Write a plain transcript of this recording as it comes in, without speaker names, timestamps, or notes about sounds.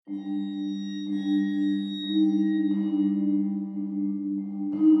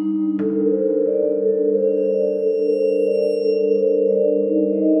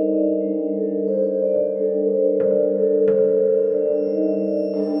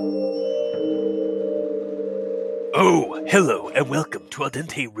Oh, hello, and welcome to Al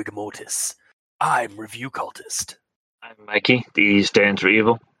Dente Rigamortis. I'm Review Cultist. I'm Mikey, the stands for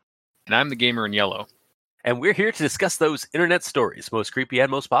evil. And I'm the gamer in yellow. And we're here to discuss those internet stories, most creepy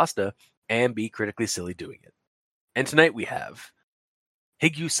and most pasta, and be critically silly doing it. And tonight we have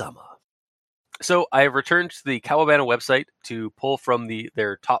Higyu-sama. So I have returned to the Kawabana website to pull from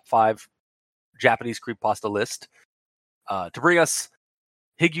their top 5 Japanese creepypasta list to bring us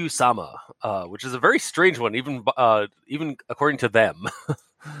Higyu-sama, which is a very strange one, even according to them.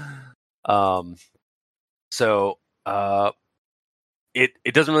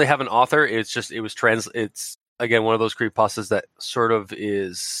 It doesn't really have an author. It's again one of those creepypastas that sort of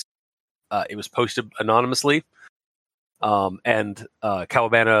is. It was posted anonymously, and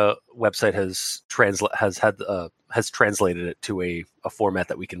Kawabana website has translated it to a format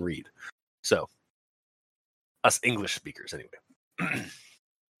that we can read. So, us English speakers, anyway.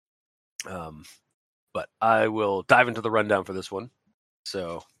 But I will dive into the rundown for this one.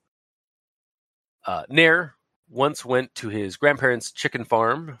 So, Nair once went to his grandparents' chicken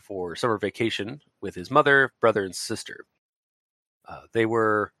farm for summer vacation with his mother, brother, and sister. They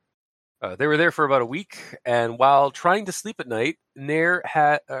were there for about a week, and while trying to sleep at night, Nair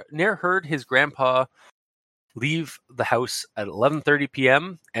heard his grandpa leave the house at 11:30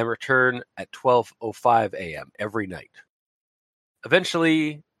 p.m. and return at 12:05 a.m. every night.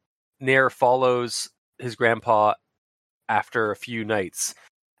 Eventually, Nair follows his grandpa after a few nights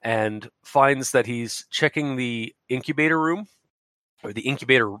and finds that he's checking the incubator room or the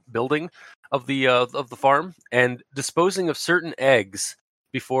incubator building of the farm and disposing of certain eggs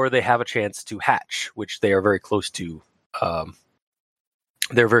before they have a chance to hatch, which they are very close to.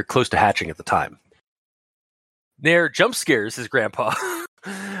 They're very close to hatching at the time. Nair jump scares his grandpa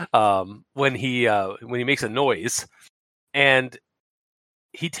when he makes a noise, and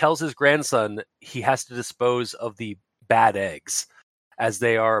he tells his grandson he has to dispose of the bad eggs as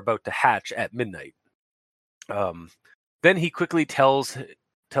they are about to hatch at midnight. Then he quickly tells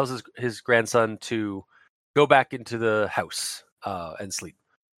his grandson to go back into the house and sleep.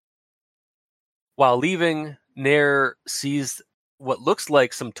 While leaving, Nair sees what looks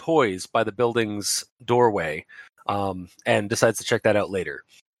like some toys by the building's doorway and decides to check that out later.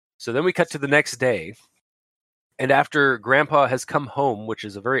 So then we cut to the next day, and after Grandpa has come home, which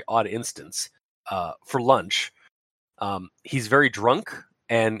is a very odd instance, for lunch, he's very drunk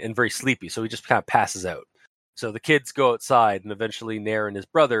and very sleepy, so he just kind of passes out. So the kids go outside, and eventually Nair and his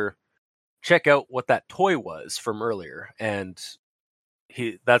brother check out what that toy was from earlier, and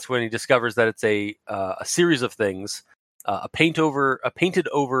that's when he discovers that it's a series of things: a painted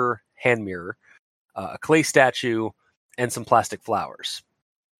over hand mirror, a clay statue, and some plastic flowers.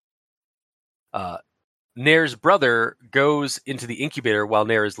 Nair's brother goes into the incubator while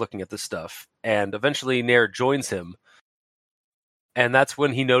Nair is looking at this stuff, and eventually Nair joins him. And that's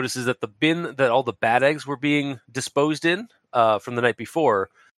when he notices that the bin that all the bad eggs were being disposed in from the night before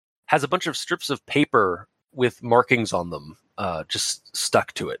has a bunch of strips of paper with markings on them just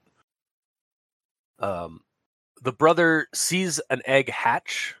stuck to it. The brother sees an egg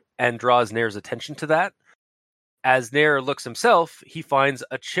hatch and draws Nair's attention to that. As Nair looks himself, he finds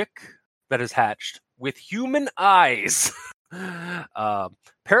a chick that has hatched with human eyes.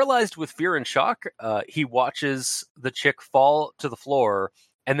 Paralyzed with fear and shock, he watches the chick fall to the floor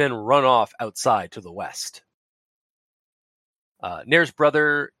and then run off outside to the west. Nair's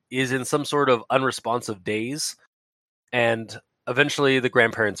brother is in some sort of unresponsive daze, and eventually the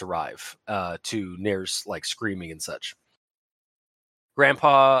grandparents arrive to Nair's screaming and such.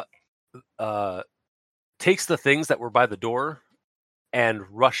 Grandpa takes the things that were by the door and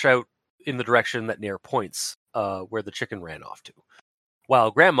rush out in the direction that Nair points, where the chicken ran off to,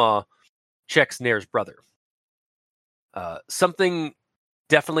 while Grandma checks Nair's brother. Something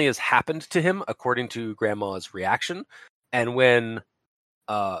definitely has happened to him, according to Grandma's reaction, and when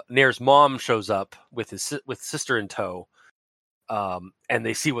Nair's mom shows up with sister in tow, and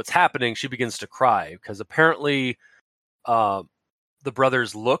they see what's happening, she begins to cry because apparently the brother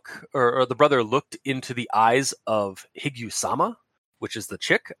looked into the eyes of Higyu-sama, which is the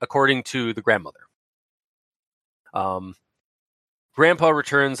chick, according to the grandmother. Grandpa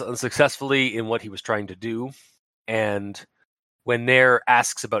returns unsuccessfully in what he was trying to do, and when Nair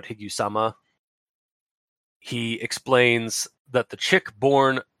asks about Higyu-sama, he explains that the chick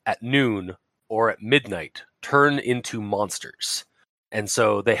born at noon or at midnight turn into monsters. and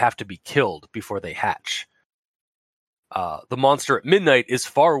so they have to be killed before they hatch. The monster at midnight is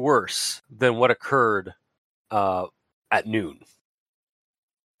far worse than what occurred at noon,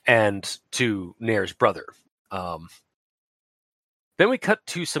 and to Nair's brother. Then we cut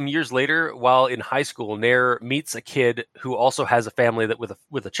to some years later, while in high school. Nair meets a kid who also has a family that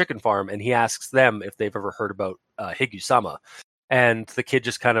with a chicken farm, and he asks them if they've ever heard about Higu-sama. And the kid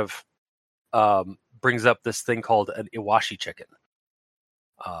just kind of brings up this thing called an Iwashi chicken.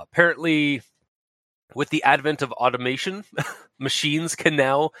 Apparently, with the advent of automation, machines can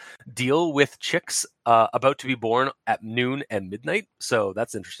now deal with chicks about to be born at noon and midnight. So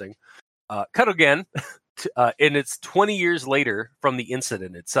that's interesting. Cut again, and it's 20 years later from the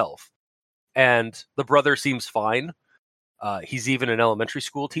incident itself. And the brother seems fine. He's even an elementary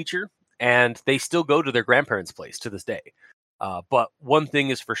school teacher, and they still go to their grandparents' place to this day. But one thing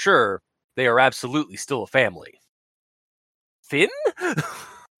is for sure, they are absolutely still a family. Finn?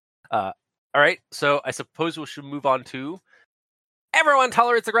 All right, so I suppose we should move on to everyone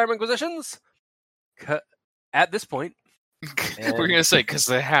tolerates the Grand Inquisitions. At this point, We're gonna say because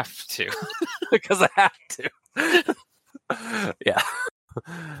they have to. because I have to. Yeah.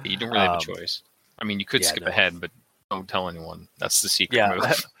 You don't really have a choice. I mean, you could skip ahead, but don't tell anyone. That's the secret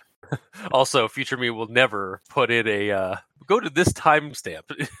move. Also, future me will never put in a go to this timestamp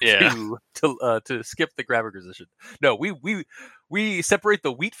to skip the Grand Inquisition. No, we separate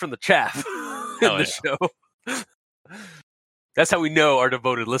the wheat from the chaff in the show. That's how we know our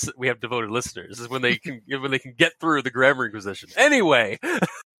devoted we have devoted listeners, is when they can get through the Grammar Inquisition. Anyway,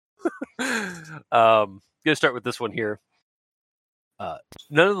 gonna start with this one here.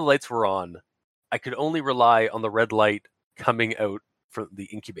 None of the lights were on. I could only rely on the red light coming out from the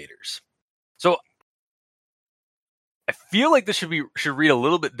incubators. So I feel like this should read a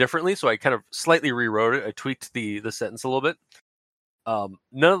little bit differently, so I kind of slightly rewrote it. I tweaked the sentence a little bit.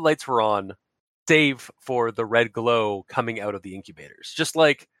 None of the lights were on, save for the red glow coming out of the incubators. Just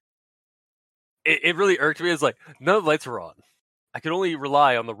like it really irked me. It's like none of the lights were on. I could only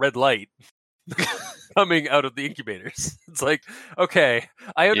rely on the red light coming out of the incubators. It's like, okay,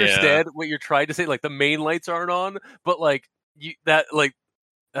 I understand what you're trying to say. Like the main lights aren't on, but like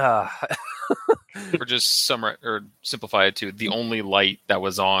or just simplify it to the only light that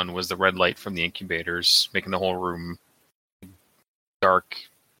was on was the red light from the incubators, making the whole room dark,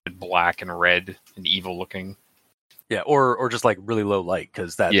 black, and red, and evil looking. Yeah, or just like really low light,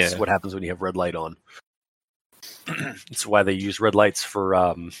 because that's what happens when you have red light on. It's why they use red lights for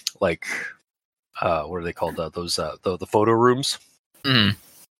what are they called? Those the photo rooms. Mm.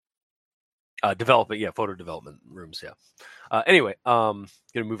 Photo development rooms. Yeah. Anyway, gonna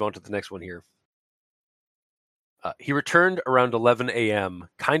move on to the next one here. He returned around 11 a.m.,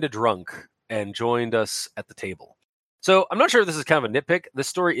 kind of drunk, and joined us at the table. So I'm not sure if this is kind of a nitpick. This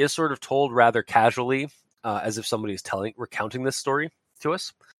story is sort of told rather casually, as if somebody is recounting this story to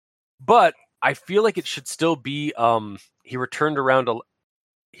us. But I feel like it should still be he returned around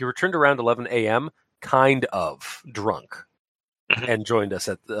 11 a.m., kind of drunk, and joined us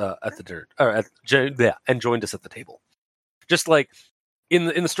at the dinner, and joined us at the table. Just like in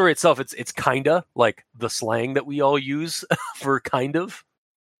the story itself, it's kinda like the slang that we all use for kind of,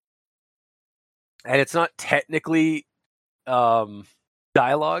 and it's not technically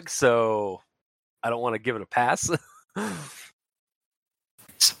dialogue, so I don't want to give it a pass.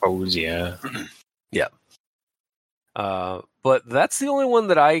 Suppose, yeah. Yeah. But that's the only one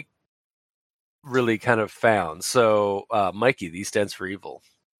that I really kind of found. So, Mikey, these stands for evil.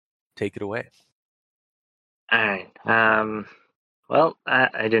 Take it away. All right. Well,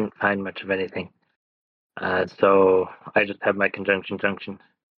 I didn't find much of anything. So I just have my conjunction junction.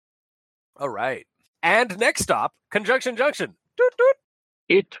 All right. And next stop, conjunction junction. Doot, doot.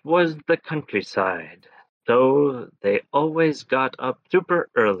 It was the countryside, so they always got up super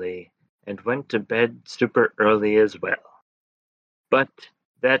early and went to bed super early as well. But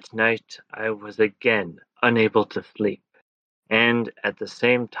that night I was again unable to sleep, and at the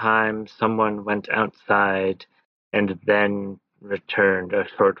same time someone went outside and then returned a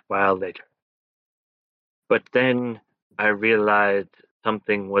short while later. But then I realized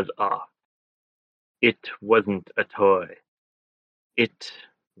something was off. It wasn't a toy. It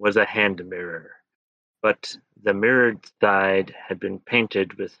was a hand mirror, but the mirrored side had been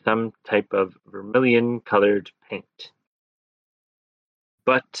painted with some type of vermilion-colored paint.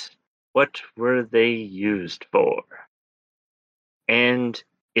 But what were they used for? And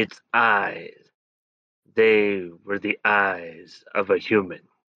its eyes. They were the eyes of a human.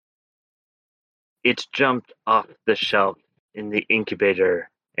 It jumped off the shelf in the incubator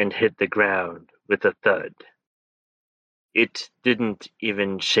and hit the ground with a thud. It didn't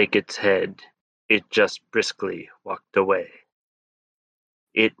even shake its head. It just briskly walked away.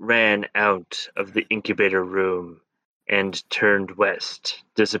 It ran out of the incubator room and turned west,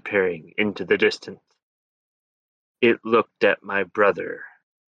 disappearing into the distance. It looked at my brother.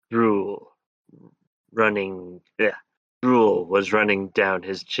 Drool running Drool was running down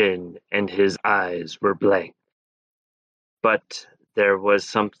his chin and his eyes were blank. But there was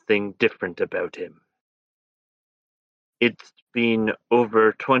something different about him. It's been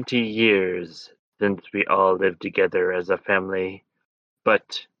over 20 years since we all lived together as a family,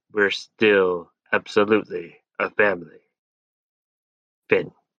 but we're still absolutely a family.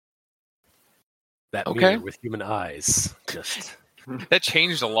 Finn. That Okay. mirror with human eyes. Just That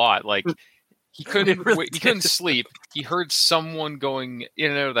changed a lot. Like he couldn't It really he couldn't did. sleep. He heard someone going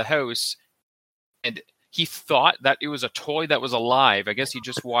in and out of the house, and he thought that it was a toy that was alive. I guess he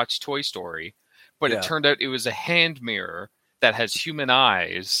just watched Toy Story, but Yeah. it turned out it was a hand mirror that has human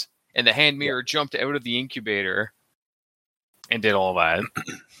eyes, and the hand mirror jumped out of the incubator and did all that.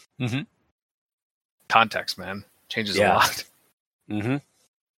 Mhm. Context, man, changes Yeah. a lot. Mm-hmm.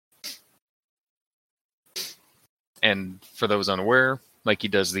 And for those unaware, Mikey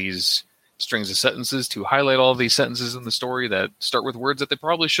does these strings of sentences to highlight all these sentences in the story that start with words that they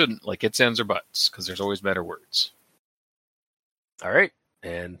probably shouldn't, like its, ands, or buts, because there's always better words. All right.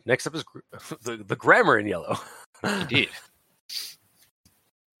 And next up is the grammar in yellow. Indeed.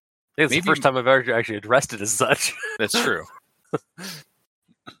 It's Maybe- the first time I've ever actually addressed it as such. That's true.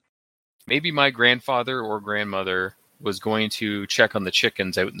 Maybe my grandfather or grandmother was going to check on the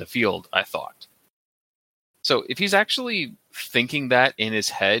chickens out in the field, I thought. So if he's actually thinking that in his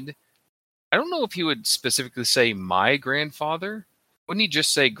head, I don't know if he would specifically say my grandfather. Wouldn't he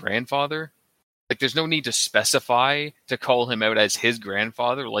just say grandfather? Like there's no need to specify to call him out as his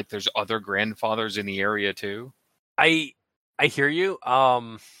grandfather, like there's other grandfathers in the area too. I hear you.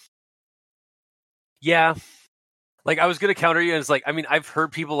 Yeah. Like I was gonna counter you, and it's like I mean I've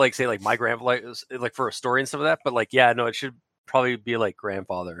heard people like say like my grandfather like for a story and stuff like that, but like yeah, no, it should probably be like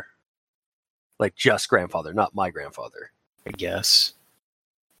grandfather, like just grandfather, not my grandfather. I guess.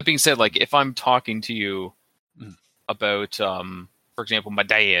 That being said, like if I'm talking to you Mm. about, for example, my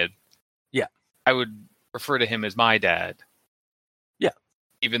dad, Yeah. I would refer to him as my dad. Yeah.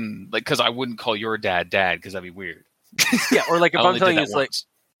 Even like because I wouldn't call your dad because that'd be weird. Yeah, or like if I I'm only telling did you, that it's like once.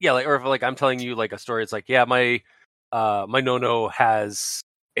 yeah, like or if like I'm telling you like a story, it's like yeah, my nono has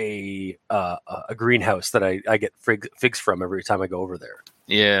a greenhouse that I get figs from every time I go over there.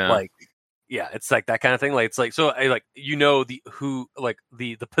 Yeah. Like yeah, it's like that kind of thing. Like it's like so I like you know the who like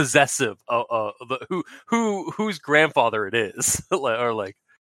the possessive the whose grandfather it is or like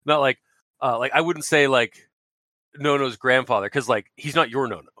not like I wouldn't say like Nono's grandfather because like he's not your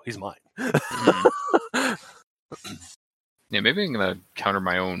Nono, he's mine. Yeah, maybe I'm gonna counter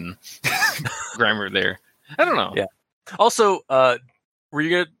my own grammar there. I don't know. Yeah. Also, were you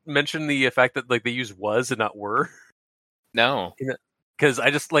gonna mention the fact that like they use was and not were? No. Because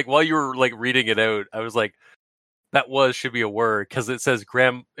I just like while you were like reading it out, I was like, that was should be a word because it says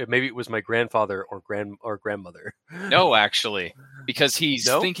maybe it was my grandfather or grandmother. No, actually. Because he's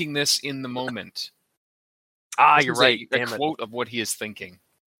No? thinking this in the moment. Ah, This you're is right. A Damn it. quote of what he is thinking.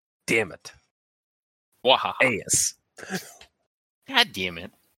 Damn it. Wahaha. Yes. God damn it.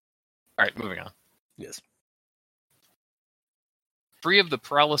 Alright, moving on. Yes. Free of the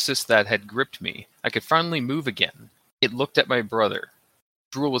paralysis that had gripped me, I could finally move again. It looked at my brother.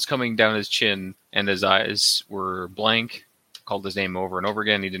 Drool was coming down his chin, and his eyes were blank. Called his name over and over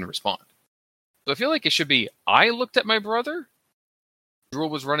again. He didn't respond. So I feel like it should be, I looked at my brother? Drool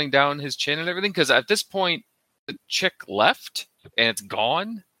was running down his chin and everything? Because at this point, the chick left, and it's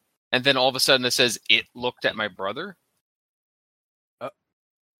gone. And then all of a sudden it says, it looked at my brother?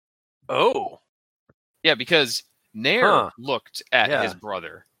 Oh. Yeah, because Nair Huh. looked at Yeah. his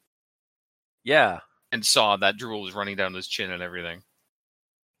brother Yeah. and saw that Drool was running down his chin and everything.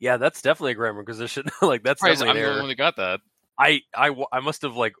 Yeah, that's definitely a grammar position. Like that's Surprised definitely I'm an the only error. one that got that. I must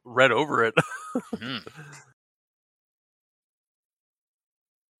have like read over it. Mhm.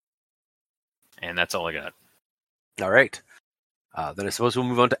 And that's all I got. All right. Then I suppose we'll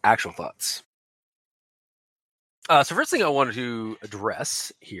move on to actual thoughts. So first thing I wanted to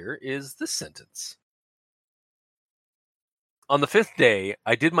address here is this sentence. On the 5th day,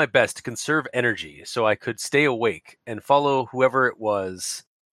 I did my best to conserve energy so I could stay awake and follow whoever it was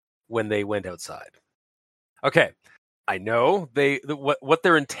when they went outside. Okay, I know what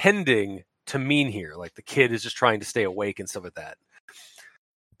they're intending to mean here, like the kid is just trying to stay awake and stuff like that.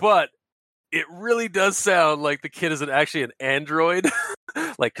 But it really does sound like the kid is actually an android,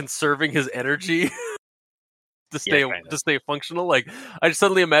 like conserving his energy. to stay functional. Like I just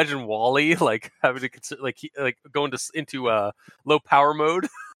suddenly imagine Wally like having to consider like going into low power mode,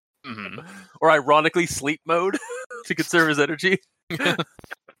 or ironically sleep mode to conserve his energy.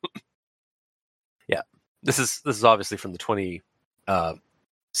 Yeah, this is obviously from the 2060s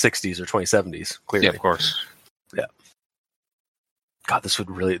or 2070s. Clearly, Yeah, of course. Yeah. God, this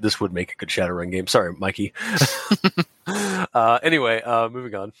would make a good Shadowrun game. Sorry, Mikey. Anyway,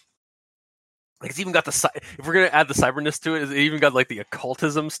 moving on. Like it's even got if we're gonna add the cyberness to it, it even got like the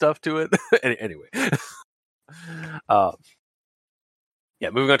occultism stuff to it. Anyway, yeah.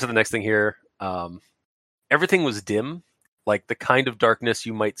 Moving on to the next thing here. Everything was dim, like the kind of darkness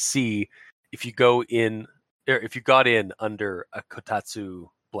you might see if you got in under a kotatsu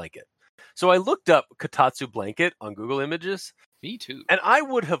blanket. So I looked up kotatsu blanket on Google Images. Me too. And I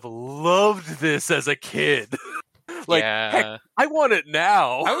would have loved this as a kid. Like, heck, I want it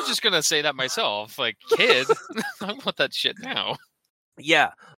now. I was just gonna say that myself. Like, kid, I want that shit now.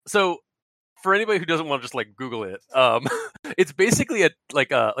 Yeah. So, for anybody who doesn't want to just like Google it, it's basically a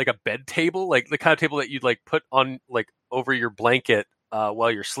bed table, like the kind of table that you'd like put on like over your blanket while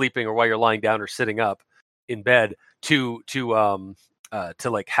you're sleeping or while you're lying down or sitting up in bed to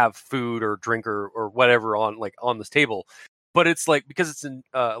like have food or drink or whatever on this table. But it's like because it's in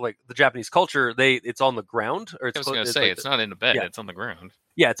like the Japanese culture, it's on the ground. Or I was going to say it's not in a bed; yeah. It's on the ground.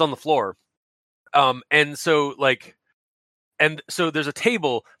 Yeah, it's on the floor. And so there's a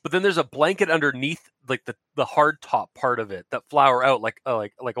table, but then there's a blanket underneath, like the hard top part of it that flower out like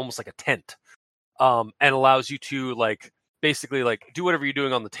almost like a tent, and allows you to like basically like do whatever you're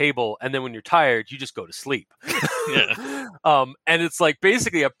doing on the table, and then when you're tired, you just go to sleep. Yeah. And it's like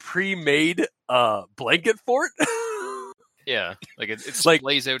basically a pre-made blanket fort. Yeah, like it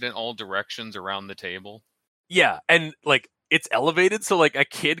lays out in all directions around the table. Yeah, and like it's elevated, so like a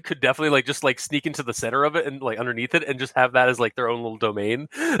kid could definitely like just like sneak into the center of it and like underneath it and just have that as like their own little domain.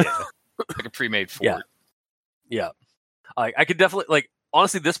 Yeah. Like a pre-made fort. Yeah. I could definitely like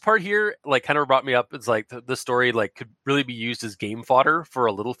honestly this part here like kind of brought me up. It's like the story like could really be used as game fodder for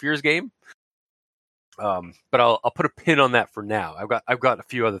a Little Fears game. But I'll put a pin on that for now. I've got a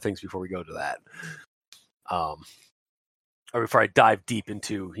few other things before we go to that. Or before I dive deep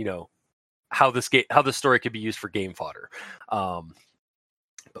into, how this story could be used for game fodder.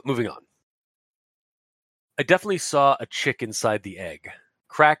 But moving on. I definitely saw a chick inside the egg.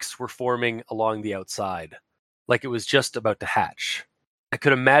 Cracks were forming along the outside, like it was just about to hatch. I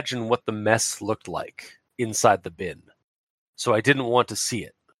could imagine what the mess looked like inside the bin, so I didn't want to see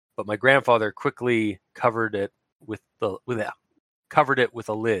it. But my grandfather quickly covered it with a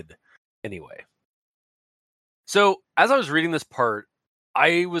lid anyway. So as I was reading this part,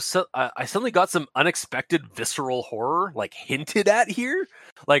 I suddenly got some unexpected visceral horror like hinted at here.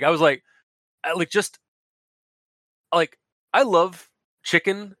 Like I was like I love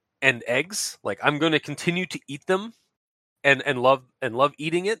chicken and eggs. Like I'm going to continue to eat them and love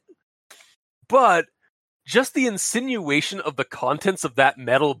eating it. But just the insinuation of the contents of that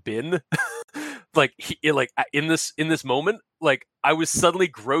metal bin in this moment, like I was suddenly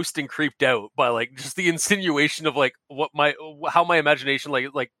grossed and creeped out by like just the insinuation of like how my imagination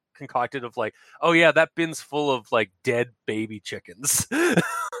like concocted of like, oh yeah, that bin's full of like dead baby chickens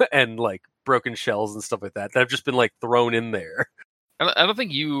and like broken shells and stuff like that have just been like thrown in there. I don't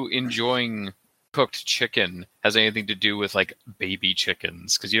think you enjoying cooked chicken has anything to do with like baby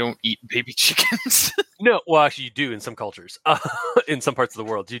chickens, because you don't eat baby chickens. No, well, actually, you do in some cultures. In some parts of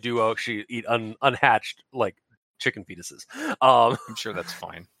the world, you do actually eat unhatched like chicken fetuses. I'm sure that's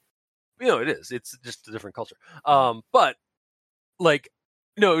fine. It is. It's just a different culture. But like,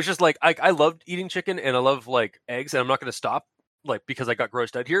 no, it was just like I loved eating chicken and I love like eggs, and I'm not going to stop like because I got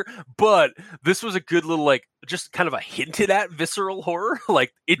grossed out here. But this was a good little like just kind of a hinted at visceral horror.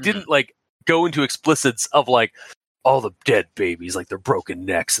 Like it didn't like go into explicits of like all the dead babies, like their broken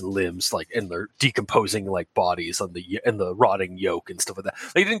necks and limbs, like and their decomposing like bodies on the rotting yolk and stuff like that.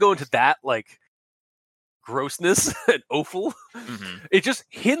 They didn't go into that like grossness and offal. It just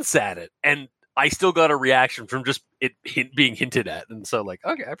hints at it, and I still got a reaction from just it being hinted at, and so like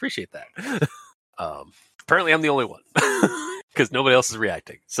okay, I appreciate that. Apparently, I'm the only one because nobody else is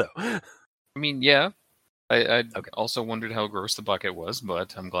reacting. So, I mean, yeah. I also wondered how gross the bucket was,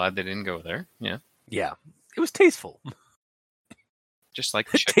 but I'm glad they didn't go there. Yeah. Yeah. It was tasteful. Just like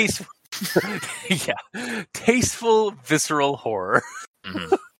tasteful. Yeah. Tasteful, visceral horror.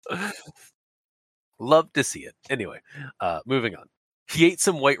 Love to see it. Anyway, moving on. He ate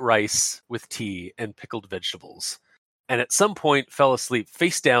some white rice with tea and pickled vegetables, and at some point fell asleep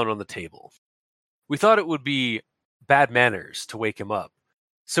face down on the table. We thought it would be bad manners to wake him up,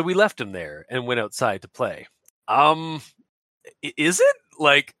 so we left him there and went outside to play. Is it?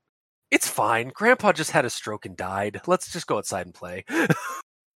 Like, it's fine. Grandpa just had a stroke and died. Let's just go outside and play.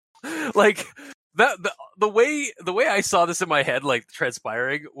 Like the way I saw this in my head, like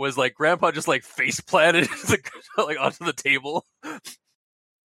transpiring, was like Grandpa just like face planted like onto the table.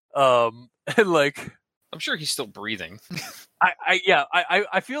 And like I'm sure he's still breathing.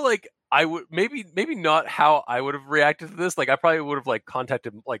 I feel like I would maybe not how I would have reacted to this. Like I probably would have like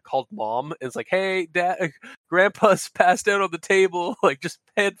contacted, like called mom, and it's like, hey, Dad, Grandpa's passed out on the table, like just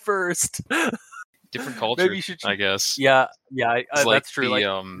head first. Different culture, Maybe you should, I guess. Yeah, It's like that's true.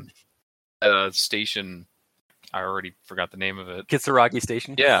 The station, I already forgot the name of it. Kitsuragi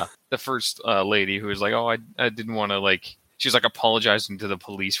Station. Yeah, the first lady who was like, oh, I didn't want to, like, she's like apologizing to the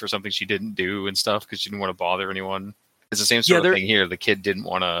police for something she didn't do and stuff because she didn't want to bother anyone. It's the same sort of thing here. The kid didn't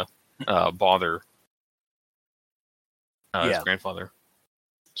want to bother his grandfather,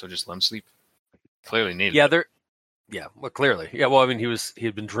 so just let him sleep. Clearly needed. Yeah, well, clearly. Yeah, well, I mean, he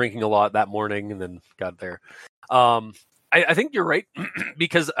had been drinking a lot that morning and then got there. I think you're right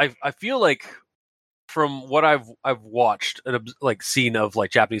because I feel like from what I've watched and like seen of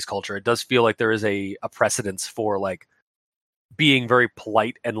like Japanese culture, it does feel like there is a precedence for like being very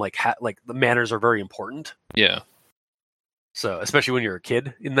polite and like like the manners are very important. Yeah. So especially when you're a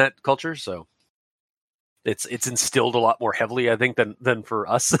kid in that culture, so it's instilled a lot more heavily, I think, than for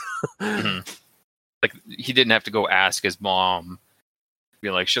us. Mm-hmm. Like he didn't have to go ask his mom,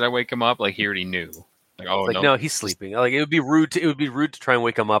 be like, "Should I wake him up?" Like he already knew. Like, oh, like, no, he's sleeping. Like it would be rude to try and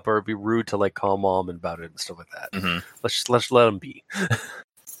wake him up, or it'd be rude to like call mom about it and stuff like that. Mm-hmm. Let's let him be.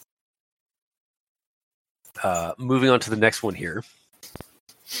 Moving on to the next one here.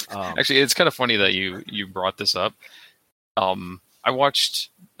 Actually, it's kind of funny that you brought this up. I watched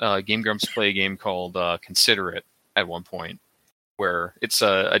Game Grumps play a game called Consider It at one point, where it's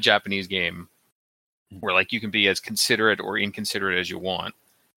a Japanese game where like you can be as considerate or inconsiderate as you want,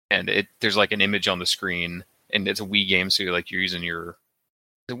 and there's like an image on the screen, and it's a Wii game, so you're using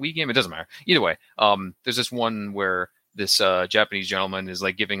the Wii game. It doesn't matter either way. There's this one where this Japanese gentleman is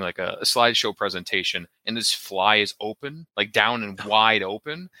like giving like a slideshow presentation, and this fly is open, like down and wide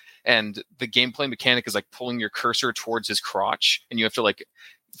open, and the gameplay mechanic is like pulling your cursor towards his crotch, and you have to like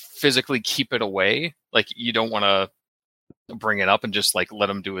physically keep it away. Like you don't want to bring it up and just like let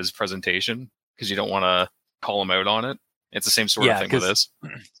him do his presentation because you don't want to call him out on it. It's the same sort of thing with this.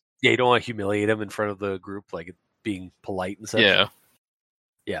 Yeah, you don't want to humiliate him in front of the group, like being polite and stuff.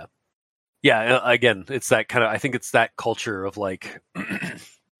 Yeah. Again, it's that kind of. I think it's that culture of like,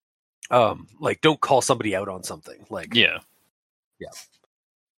 like don't call somebody out on something. Like, yeah.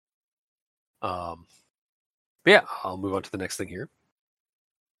 But yeah, I'll move on to the next thing here.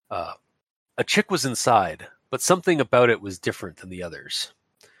 A chick was inside, but something about it was different than the others.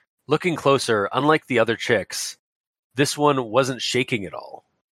 Looking closer, unlike the other chicks, this one wasn't shaking at all,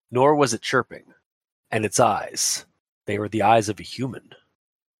 nor was it chirping. And its eyes, they were the eyes of a human.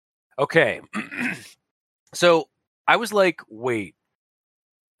 Okay. So I was like, wait,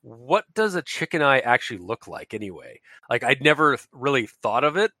 what does a chicken eye actually look like anyway? Like I'd never really thought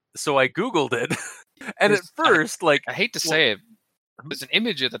of it, so I Googled it. And at first, like I hate to say it, there's an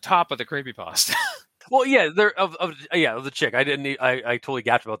image at the top of the creepypasta. Well, yeah, they're of the chick. I totally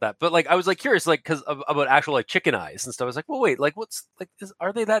gapped about that, but like I was like curious, like because about actual like chicken eyes and stuff. I was like, well, wait, like what's like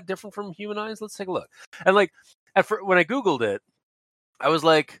are they that different from human eyes? Let's take a look. And like when I Googled it, I was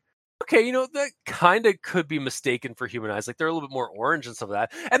like, okay, that kind of could be mistaken for human eyes. Like they're a little bit more orange and stuff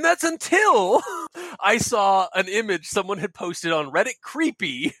like that. And that's until I saw an image someone had posted on Reddit,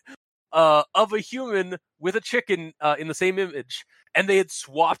 creepy, of a human with a chicken in the same image, and they had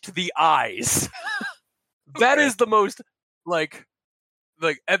swapped the eyes. That is the most like,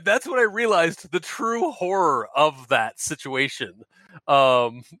 and that's when I realized the true horror of that situation.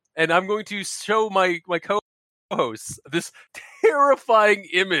 And I'm going to show my co-hosts this terrifying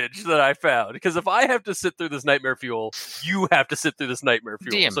image that I found, because if I have to sit through this nightmare fuel, you have to sit through this nightmare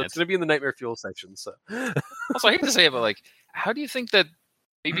fuel. Damn so it. It's going to be in the nightmare fuel section. So also, I hate to say it, but like, how do you think that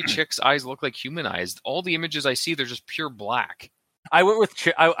baby chick's eyes look like human eyes? All the images I see, they're just pure black. I went with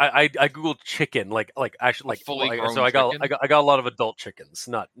I googled chicken, like actually like fully grown. So I got a lot of adult chickens,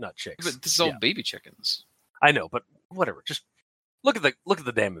 not chicks. But this is all baby chickens. I know, but whatever. Just look at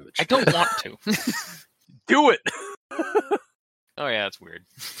the damn image. I don't want to. Do it. Oh yeah, that's weird.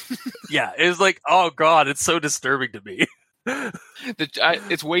 Yeah, it's like, oh god, it's so disturbing to me.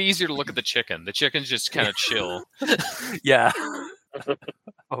 It's way easier to look at the chicken. The chicken's just kind of chill. Yeah.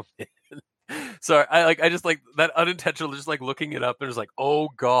 Oh man. Sorry, I just like that unintentional, just like looking it up and just like, oh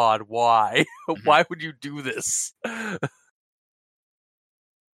god, why? Why would you do this?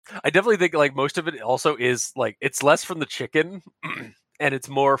 I definitely think like most of it also is like it's less from the chicken and it's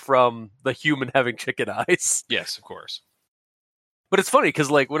more from the human having chicken eyes. Yes, of course. But it's funny because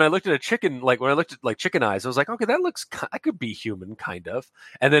like when I looked at a chicken, like when I looked at like chicken eyes, I was like, okay, that could be human, kind of.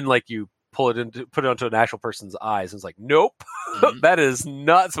 And then like you put it onto an actual person's eyes, and it's like, nope, that is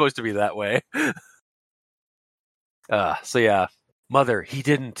not supposed to be that way. So yeah, mother, he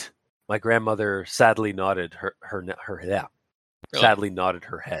didn't. My grandmother sadly nodded her yeah, Really? sadly nodded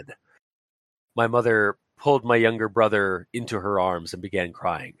her head. My mother pulled my younger brother into her arms and began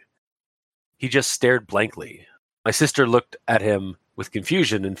crying. He just stared blankly. My sister looked at him with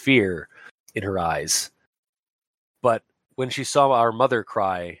confusion and fear in her eyes. But when she saw our mother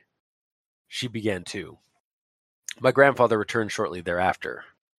cry, she began too. My grandfather returned shortly thereafter.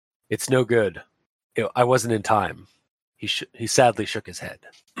 It's no good. I wasn't in time. He sadly shook his head.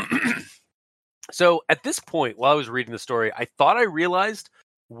 So at this point, while I was reading the story, I thought I realized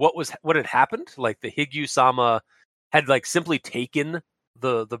what had happened. Like the Higyu-sama had like simply taken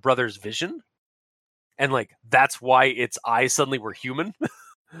the brother's vision, and like that's why its eyes suddenly were human.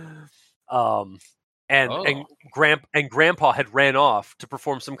 And Grandpa had ran off to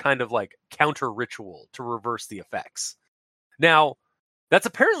perform some kind of like counter ritual to reverse the effects. Now, that's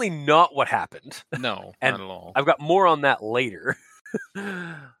apparently not what happened. No, and not at all. I've got more on that later.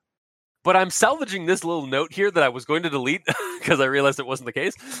 But I'm salvaging this little note here that I was going to delete because I realized it wasn't the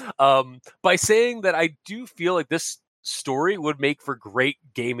case, by saying that I do feel like this story would make for great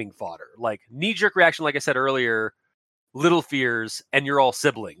gaming fodder. Like knee-jerk reaction, like I said earlier, little fears, and you're all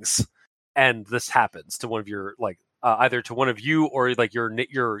siblings, and this happens to one of your like either to one of you or like your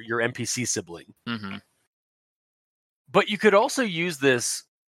NPC sibling. Mm-hmm. But you could also use this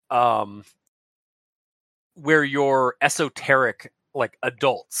where you're esoteric like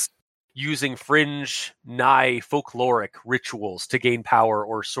adults using fringe, nigh folkloric rituals to gain power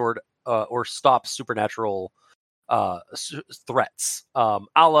or stop supernatural threats, a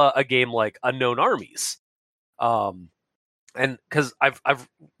la a game like Unknown Armies. And because I've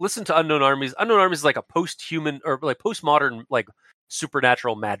listened to Unknown Armies. Unknown Armies is like a post-human or like postmodern like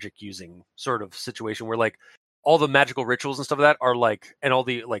supernatural magic using sort of situation where like all the magical rituals and stuff like that are like, and all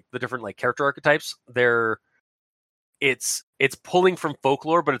the like the different like character archetypes, it's pulling from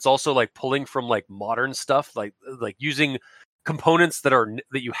folklore, but it's also like pulling from like modern stuff, like using components that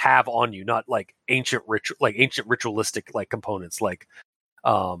you have on you, not like ancient ritualistic like components, like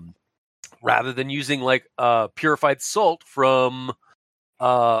rather than using like purified salt from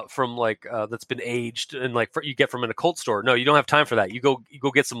like that's been aged and like you get from an occult store. No, you don't have time for that. You go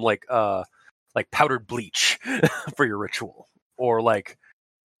get some like powdered bleach for your ritual, or like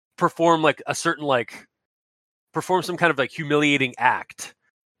perform some kind of like humiliating act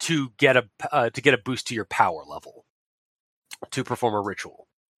to get a boost to your power level to perform a ritual.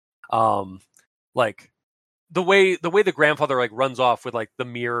 Like the way the grandfather like runs off with like the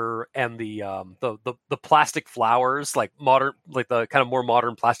mirror and the plastic flowers, like modern, like the kind of more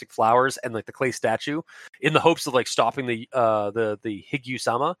modern plastic flowers, and like the clay statue, in the hopes of like stopping the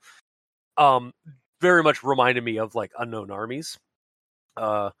Higyu-sama, very much reminded me of like Unknown Armies.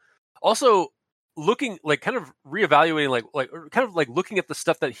 Also looking like kind of reevaluating like kind of like looking at the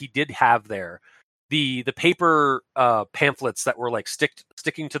stuff that he did have there, the paper pamphlets that were like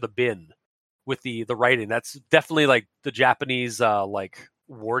sticking to the bin with the writing. That's definitely like the Japanese like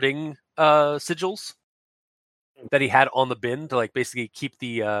warding sigils that he had on the bin to like basically keep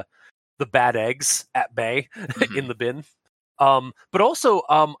the bad eggs at bay in the bin. But also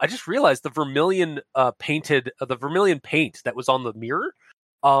I just realized the vermilion paint that was on the mirror,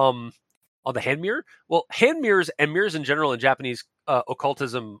 on the hand mirror. Well, hand mirrors and mirrors in general in Japanese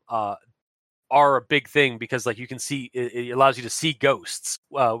occultism are a big thing because like you can see, it allows you to see ghosts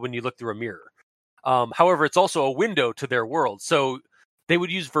when you look through a mirror. However, it's also a window to their world. So they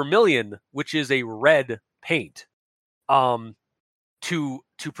would use vermilion, which is a red paint, to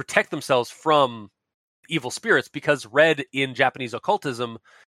protect themselves from evil spirits, because red in Japanese occultism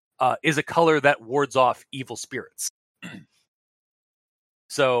is a color that wards off evil spirits.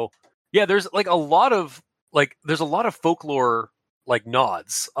 So yeah, there's a lot of folklore like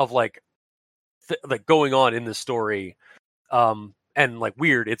nods of like going on in this story, and like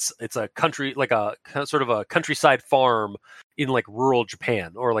weird. It's a country, like a sort of a countryside farm in like rural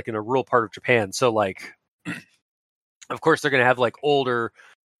Japan, or like in a rural part of Japan. So like, of course, they're gonna have like older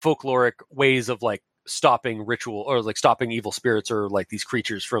folkloric ways of like stopping ritual, or like stopping evil spirits or like these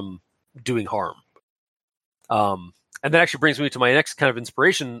creatures from doing harm. And that actually brings me to my next kind of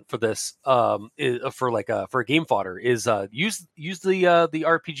inspiration for this, for a game fodder, is use the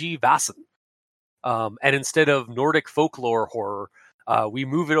RPG Vaesen, and instead of Nordic folklore horror, we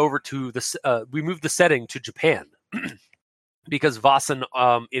move it over to we move the setting to Japan. Because Vasen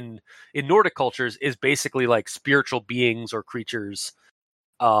in Nordic cultures is basically like spiritual beings or creatures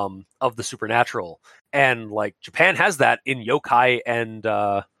of the supernatural, and like Japan has that in yokai and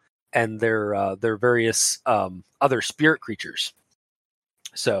their various other spirit creatures.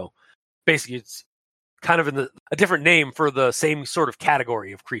 So basically, it's kind of a different name for the same sort of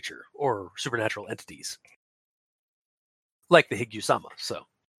category of creature or supernatural entities, like the Higyu-sama. So.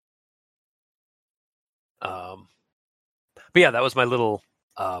 But yeah, that was my little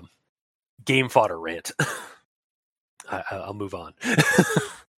game fodder rant. I'll move on.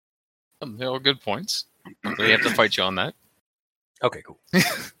 They're all good points. We have to fight you on that. Okay, cool.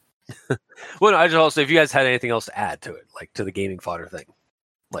 Well, no, I just also, if you guys had anything else to add to it, like to the gaming fodder thing,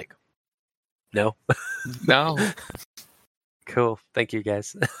 like, no? No. Cool. Thank you,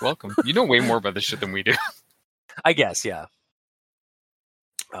 guys. Welcome. You know way more about this shit than we do. I guess, yeah.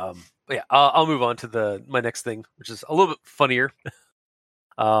 But yeah, I'll move on to my next thing, which is a little bit funnier.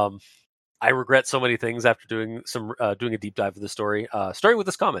 I regret so many things after doing a deep dive of the story. Starting with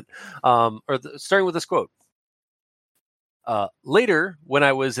this comment, starting with this quote. Later, when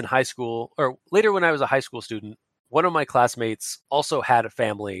I was a high school student, one of my classmates also had a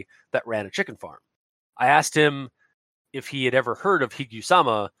family that ran a chicken farm. I asked him if he had ever heard of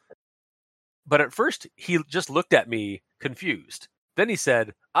Higyu-sama, but at first he just looked at me confused. Then he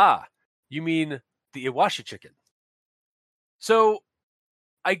said, "Ah, you mean the Iwashi chicken?" So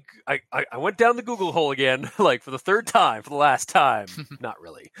I went down the Google hole again, like for the last time. Not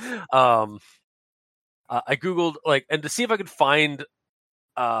really. I Googled and to see if I could find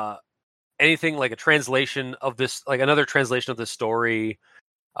anything like a translation of this, like another translation of this story.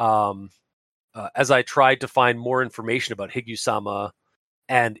 As I tried to find more information about Higyu-sama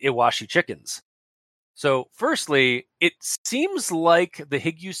and Iwashi chickens. So, firstly, it seems like the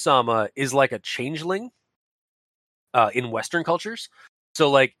Higyu-sama is like a changeling in Western cultures.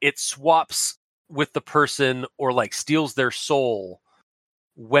 So, like, it swaps with the person or like steals their soul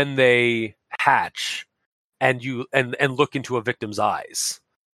when they hatch, and look into a victim's eyes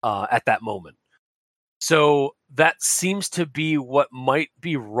at that moment. So that seems to be what might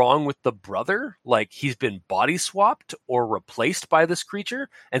be wrong with the brother. Like he's been body swapped or replaced by this creature.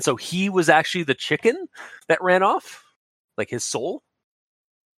 And so he was actually the chicken that ran off, like his soul.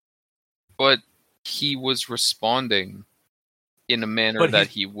 But he was responding in a manner that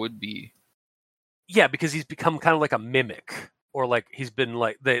he would be. Yeah, because he's become kind of like a mimic, or like he's been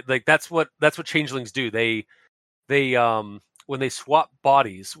like that's what changelings do. They when they swap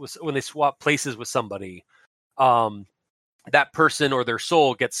bodies, when they swap places with somebody, that person or their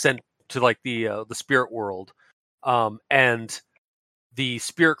soul gets sent to like the spirit world, and the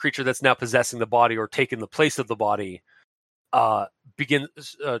spirit creature that's now possessing the body or taking the place of the body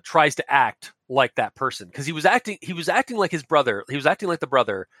tries to act like that person, because he was acting like his brother. He was acting like the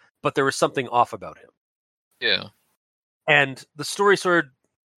brother, but there was something off about him. Yeah, and the story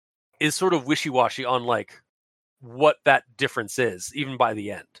is sort of wishy-washy on like what that difference is, even by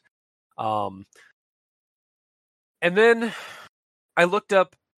the end. And then I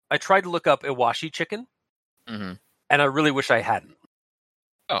tried to look up Iwashi chicken, and I really wish I hadn't.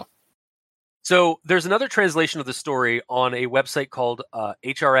 Oh. So there's another translation of the story on a website called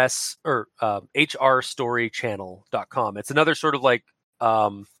HRS or HRStoryChannel.com. It's another sort of like a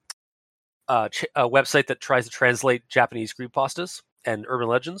website that tries to translate Japanese creepypastas and urban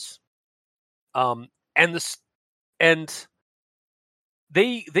legends. And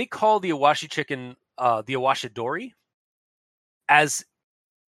they call the Iwashi chicken the Iwashidori, as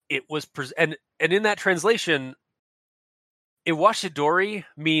it was and in that translation, Iwashidori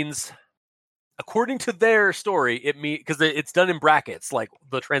means, according to their story, it means, because it's done in brackets, like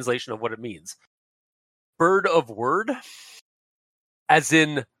the translation of what it means, bird of word, as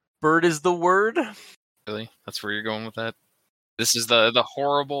in bird is the word. Really? That's where you're going with that? This is the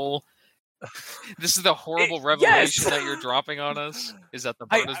horrible. This is the horrible revelation that you're dropping on us. Is that the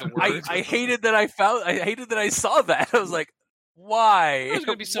bird is the word? I hated that I saw that. I was like, why? There's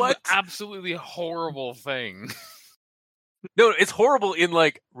going to be some absolutely horrible thing. No, it's horrible in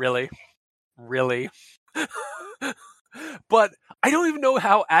like, really? But I don't even know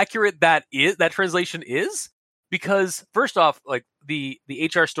how accurate that translation is, because first off, like the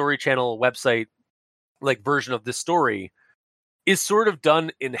HR Story Channel website, like version of this story, is sort of done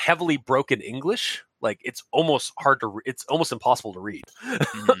in heavily broken English. Like it's almost it's almost impossible to read.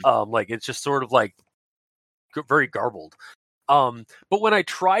 Mm-hmm. Like it's just sort of like very garbled. But when I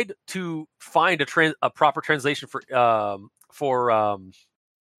tried to find a proper translation for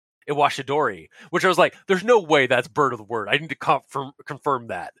Iwashidori, which I was like, there's no way that's bird of the word. I need to confirm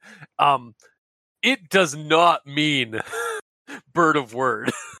that. It does not mean bird of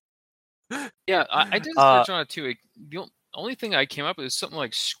word. Yeah, I did search on it too. The only thing I came up with is something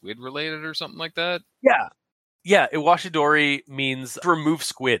like squid related or something like that. Yeah, Iwashidori means to remove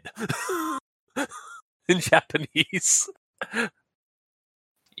squid in Japanese.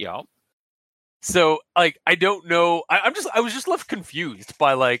 Yeah. So, like, I don't know. I was just left confused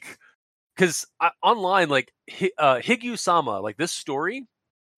by, like, because online, like, Higyu-sama, like, this story,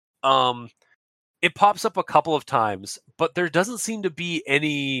 it pops up a couple of times, but there doesn't seem to be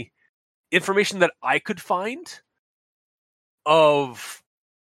any information that I could find of,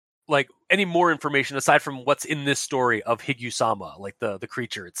 like, any more information aside from what's in this story of Higyu-sama, like the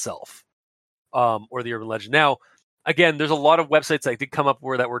creature itself, or the urban legend. Now, again, there's a lot of websites that did come up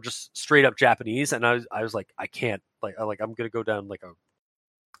that were just straight up Japanese, and I was like, I can't, I'm gonna go down like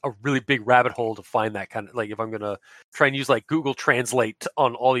a really big rabbit hole to find that kind of, like, if I'm gonna try and use like Google Translate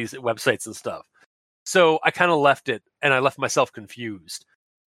on all these websites and stuff. So I kind of left it, and I left myself confused.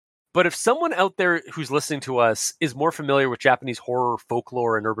 But if someone out there who's listening to us is more familiar with Japanese horror,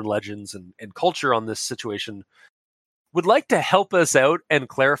 folklore, and urban legends and culture on this situation, would like to help us out and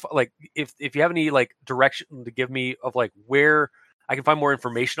clarify, like, if you have any like direction to give me of like where I can find more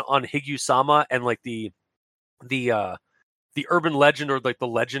information on Higyu-sama and like the urban legend or like the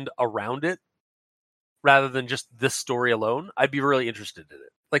legend around it, rather than just this story alone, I'd be really interested in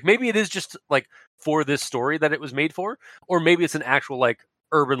it. Like, maybe it is just like for this story that it was made for, or maybe it's an actual like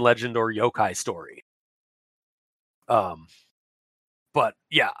urban legend or yokai story. But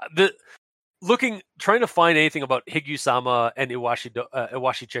yeah, trying to find anything about Higyu-sama and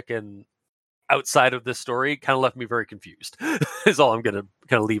Iwashi Chicken outside of this story kind of left me very confused. Is all I'm gonna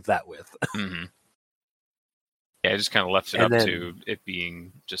kind of leave that with. Mm-hmm. Yeah, I just kind of left it to it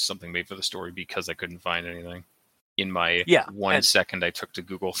being just something made for the story because I couldn't find anything in my 1 second I took to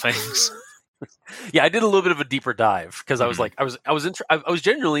Google things. Yeah, I did a little bit of a deeper dive because I was like, I was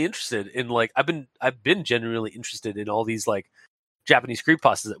genuinely interested in, like, I've been genuinely interested in all these like Japanese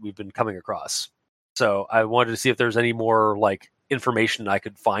creepypastas that we've been coming across. So I wanted to see if there's any more like information I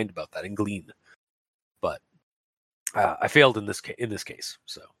could find about that and glean. But I failed in this case.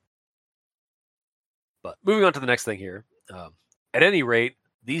 So, but moving on to the next thing here. At any rate,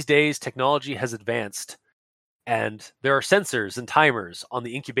 these days technology has advanced, and there are sensors and timers on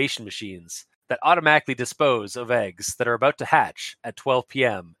the incubation machines that automatically dispose of eggs that are about to hatch at 12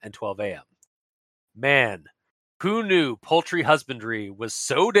 p.m. and 12 a.m. Man, who knew poultry husbandry was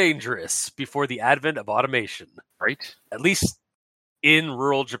so dangerous before the advent of automation? Right? At least in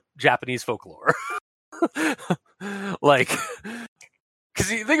rural Japanese folklore. Like, because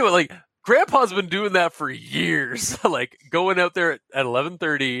you think about, like, Grandpa's been doing that for years. Like, going out there at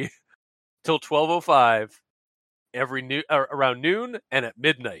 11:30 till 12:05 around noon and at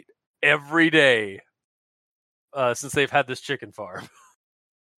midnight every day since they've had this chicken farm.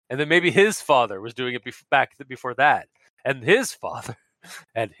 And then maybe his father was doing it before that, and his father,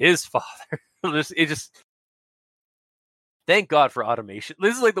 and his father. It just thank God for automation.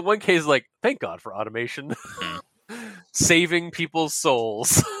 This is like the one case, like, thank God for automation, saving people's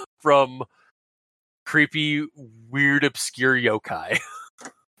souls from creepy, weird, obscure yokai.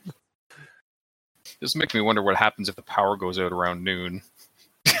 This makes me wonder what happens if the power goes out around noon.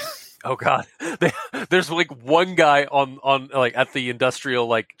 Oh God, there's like one guy on like at the industrial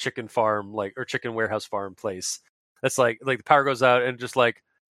like chicken farm, like, or chicken warehouse farm place. That's like the power goes out and just like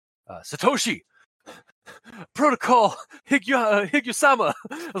Satoshi protocol Higyu-sama.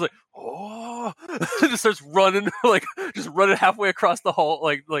 I was like, oh, just starts running, like just running halfway across the hall,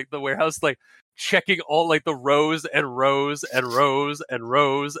 like the warehouse, like checking all like the rows and rows and rows and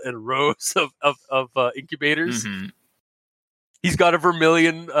rows and rows of incubators. Mm-hmm. He's got a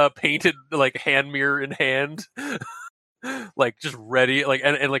vermilion painted like hand mirror in hand, like just ready, like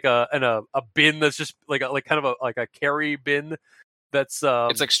and like a bin that's just like kind of a carry bin that's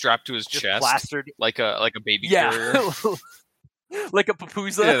it's like strapped to his chest, plastered, like a baby carrier. Like a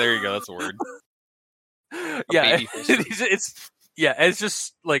papusa. Yeah, there you go. That's the word.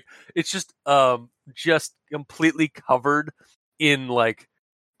 It's just completely covered in like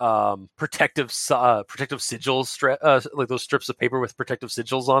protective sigils, like those strips of paper with protective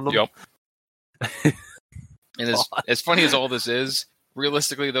sigils on them. Yep. And as funny as all this is,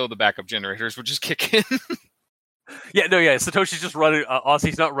 realistically though, the backup generators would just kick in. Satoshi's just running.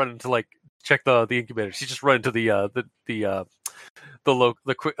 Aussie's not running to like check the incubator. She's just running to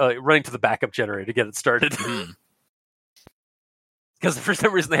running to the backup generator to get it started. Because for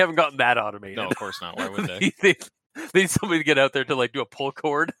some reason they haven't gotten that automated. No, of course not. Why would they? They need somebody to get out there to like do a pull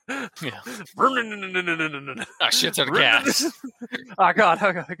cord. Yeah. Oh Ah, shit's out of gas. Oh god,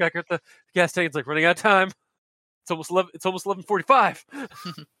 I got the gas tank's like running out of time. It's almost 11. It's almost 11:45.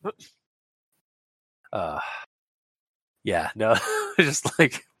 Yeah, no, just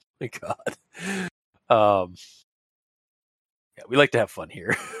like my god. Yeah, we like to have fun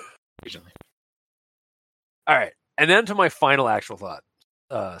here. Occasionally. All right, and then to my final actual thought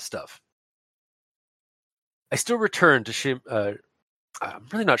stuff. I still return to I'm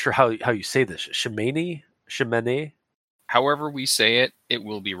really not sure how you say this. Shimene. However we say it, it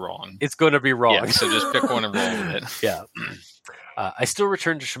will be wrong. It's going to be wrong. Yeah, so just pick one and roll with it. Yeah. I still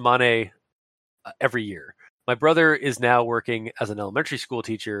return to Shimane every year. My brother is now working as an elementary school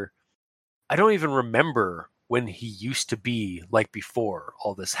teacher. I don't even remember when he used to be like before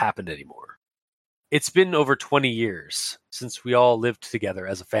all this happened anymore. It's been over 20 years since we all lived together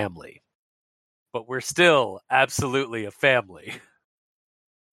as a family. But we're still absolutely a family.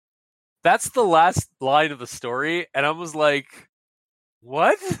 That's the last line of the story, and I was like,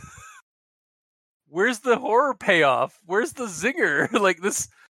 what? Where's the horror payoff? Where's the zinger? Like this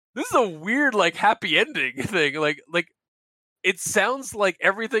is a weird like happy ending thing. Like it sounds like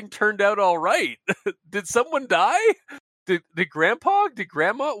everything turned out all right. Did someone die? Did grandpa? Did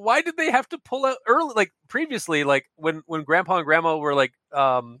grandma? Why did they have to pull out early? Like previously, like when grandpa and grandma were like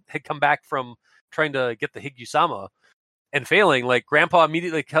had come back from trying to get the Higusama and failing, like grandpa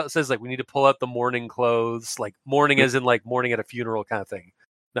immediately says like we need to pull out the mourning clothes, like mourning as in like mourning at a funeral kind of thing,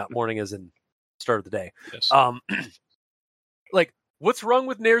 not mourning as in start of the day. Yes. Like what's wrong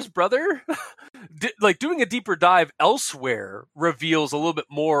with Nair's brother? Like doing a deeper dive elsewhere reveals a little bit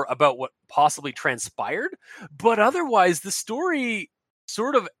more about what possibly transpired, but otherwise the story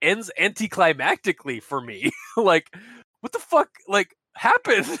sort of ends anticlimactically for me. Like what the fuck like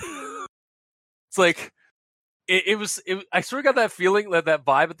happened? It's like I sort of got that feeling, that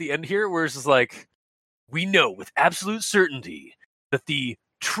vibe at the end here, where it's just like, we know with absolute certainty that the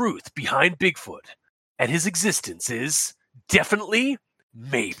truth behind Bigfoot and his existence is definitely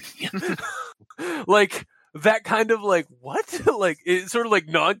maybe. Like that kind of like what? Like it's sort of like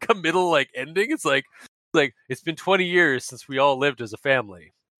non-committal like ending. It's like it's been 20 years since we all lived as a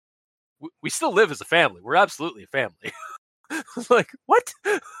family. We still live as a family. We're absolutely a family. Like what?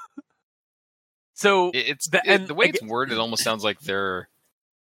 So the way it's worded, it almost sounds like they're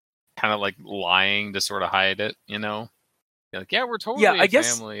kind of like lying to sort of hide it, you know? You're like, yeah, we're totally a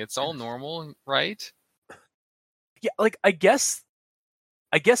family. It's all normal, right? Yeah, like I guess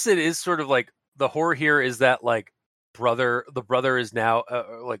it is sort of like the horror here is that like the brother is now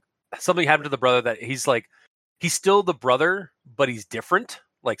like something happened to the brother that he's still the brother, but he's different.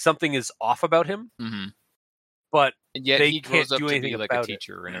 Like something is off about him. Mm-hmm. But and yet they he can't grows up do to anything be like about a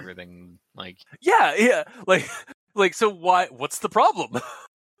teacher and everything. Like yeah, like so what's the problem?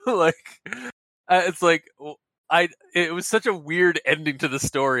 Like it's like it was such a weird ending to the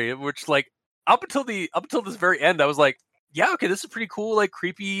story, which like up until this very end, I was like, yeah, okay, this is pretty cool, like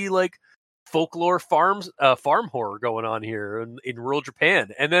creepy, like folklore farm horror going on here in rural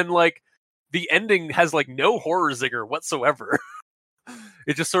Japan, and then like the ending has like no horror zinger whatsoever.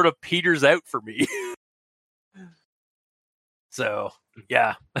 It just sort of peters out for me. So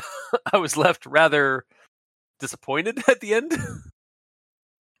yeah, I was left rather disappointed at the end.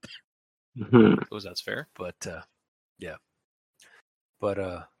 I suppose that's fair. But yeah.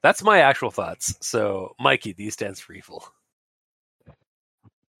 But that's my actual thoughts. So Mikey, D stands for evil.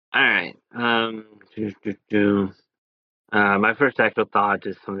 All right. My first actual thought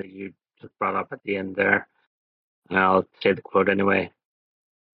is something you just brought up at the end there. I'll say the quote anyway.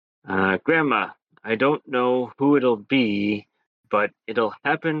 Grandma, I don't know who it'll be, but it'll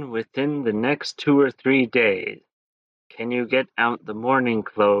happen within the next 2 or 3 days. Can you get out the mourning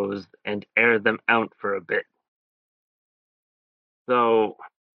clothes and air them out for a bit? So,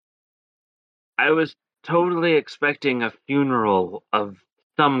 I was totally expecting a funeral of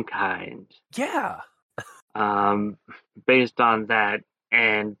some kind. Yeah. Based on that,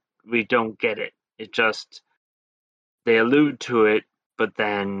 and we don't get it. It just, they allude to it, but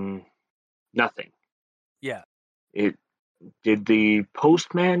then nothing. Yeah. Did the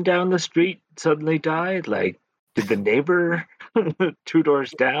postman down the street suddenly die? Like, did the neighbor 2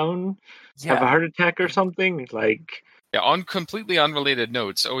 doors down have a heart attack or something? Like, yeah, on completely unrelated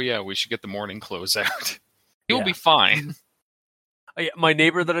notes. Oh yeah, we should get the morning clothes out. He'll be fine. My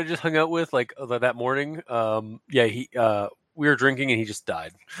neighbor that I just hung out with, like that morning, we were drinking and he just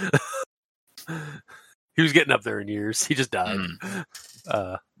died. He was getting up there in years. He just died.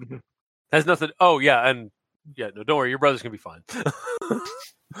 Has nothing. Oh yeah, and yeah, no, don't worry, your brother's gonna be fine.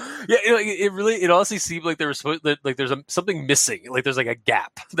 Yeah, it honestly seemed like there was like there's something missing. Like there's like a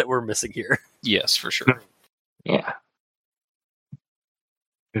gap that we're missing here. Yes, for sure. Yeah.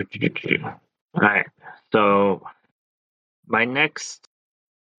 All right. So my next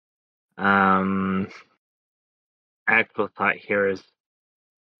actual thought here is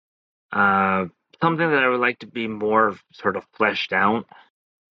something that I would like to be more sort of fleshed out.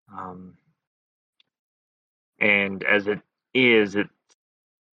 And as it is,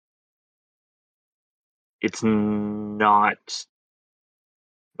 it's not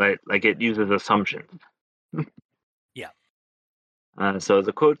like it uses assumptions. Yeah. So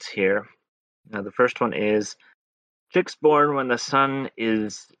the quotes here. The first one is, "Chicks born when the sun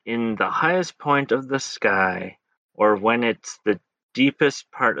is in the highest point of the sky, or when it's the deepest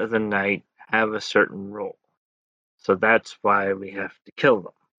part of the night, have a certain role. So that's why we have to kill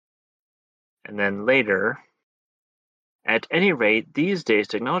them." And then later, "At any rate, these days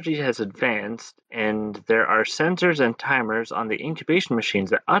technology has advanced, and there are sensors and timers on the incubation machines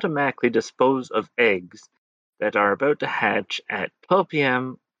that automatically dispose of eggs that are about to hatch at 12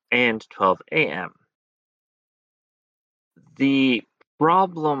 p.m. and 12 a.m. The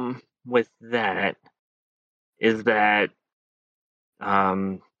problem with that is that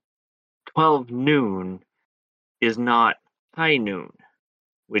 12 noon is not high noon,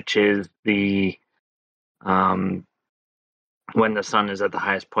 which is the when the sun is at the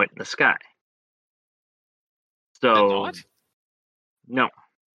highest point in the sky. Is it So not? no,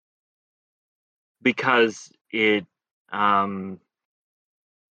 because it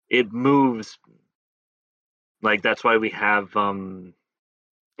moves, like that's why we have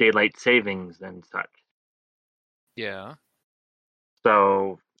daylight savings and such. Yeah.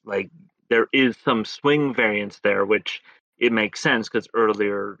 So like there is some swing variance there, which it makes sense because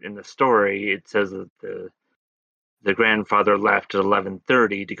earlier in the story it says that the grandfather left at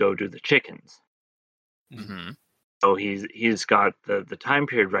 11:30 to go do the chickens. Mm-hmm. So he's got the time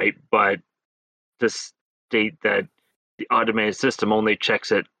period right, but to state that the automated system only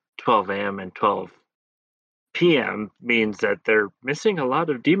checks at 12 a.m. and 12 p.m. means that they're missing a lot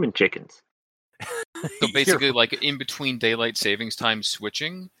of demon chickens. So basically, like in between daylight savings time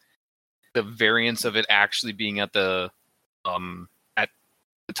switching, the variance of it actually being at the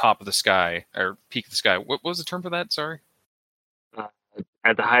top of the sky or peak of the sky. What was the term for that? Sorry.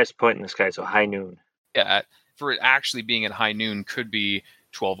 At the highest point in the sky, so high noon. Yeah, for it actually being at high noon could be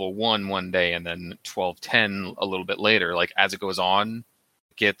 12:01 one day and then 12:10 a little bit later. Like as it goes on,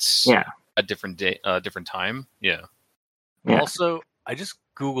 it gets a different day, different time. Yeah. Also, I just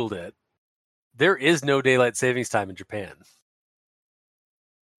Googled it. There is no daylight savings time in Japan.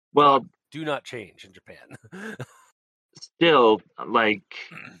 Well, do not change in Japan. Still, like,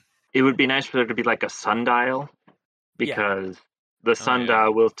 it would be nice for there to be like a sundial, because the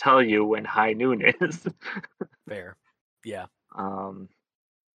sundial will tell you when high noon is. Fair. Yeah.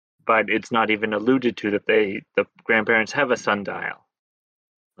 But it's not even alluded to that the grandparents have a sundial.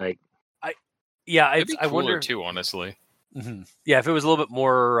 Like, it'd be cooler, I wonder too, honestly. Mm-hmm. Yeah, if it was a little bit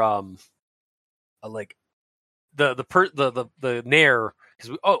more like the Nair,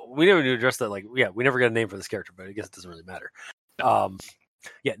 because we never knew to address that. Like, we never got a name for this character, but I guess it doesn't really matter.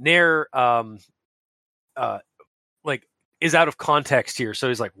 Nair like is out of context here, so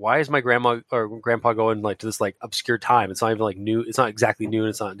he's like, why is my grandma or grandpa going like to this like obscure time? It's not even like noon. It's not exactly noon.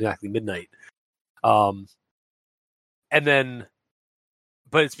 It's not exactly midnight. And then,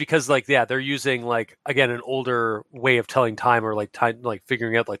 but it's because like they're using like again an older way of telling time, or like time, like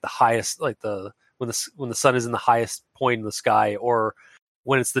figuring out like the highest, like when the sun is in the highest point in the sky, or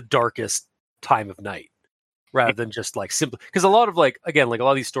when it's the darkest time of night, rather than just like simply, because a lot of like again like a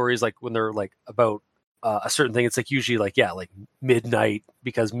lot of these stories, like when they're like about a certain thing, it's like usually like like midnight,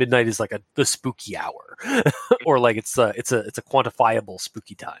 because midnight is like the spooky hour, or like it's a quantifiable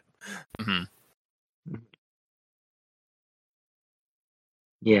spooky time. Mm-hmm.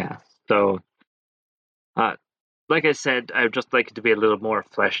 Yeah. So, like I said, I'd just like it to be a little more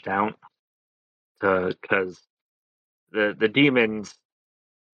fleshed out, because the demons,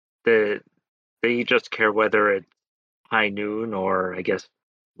 they just care whether it's high noon or I guess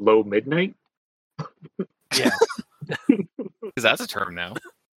low midnight. Yeah, because that's a term now.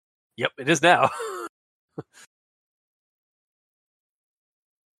 Yep, it is now.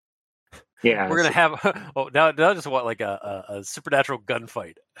 Yeah, we're gonna have now just want like a supernatural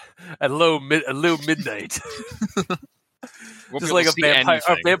gunfight at low midnight. Just like a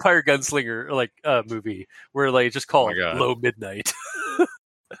vampire gunslinger like movie where like just call it Low Midnight.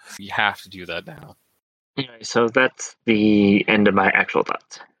 You have to do that now. Anyway, so that's the end of my actual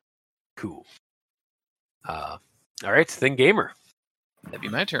thoughts. Cool. All right, then gamer. That'd be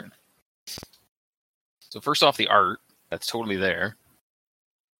my turn. So first off, the art, that's totally there.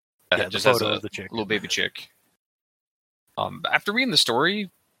 Yeah, Just the has photo a of the chick. little baby chick. After reading the story,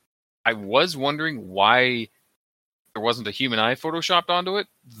 I was wondering why there wasn't a human eye photoshopped onto it,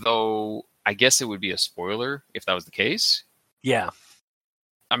 though I guess it would be a spoiler if that was the case. Yeah,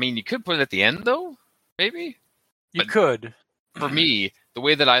 I mean, you could put it at the end, though, maybe? you But- could. For me, the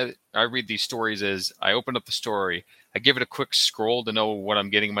way that I read these stories is I open up the story, I give it a quick scroll to know what I'm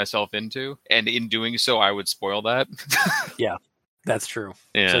getting myself into, and in doing so, I would spoil that. That's true.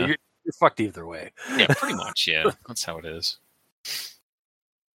 Yeah. So you're fucked either way. Yeah, pretty much, yeah. That's how it is.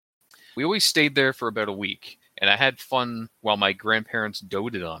 We always stayed there for about a week, and I had fun while my grandparents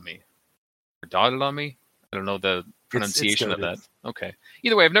doted on me. Or dotted on me? I don't know the pronunciation of that. doted. Okay.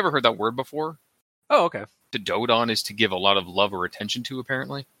 Either way, I've never heard that word before. Oh, okay. To dote on is to give a lot of love or attention to,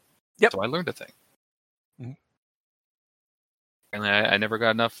 apparently. Yep. So I learned a thing. Mhm. And I never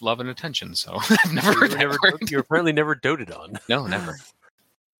got enough love and attention, so I've never heard that word. You apparently never doted on. No, never.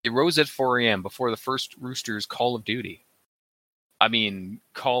 It rose at 4 a.m. before the first rooster's call of duty. I mean,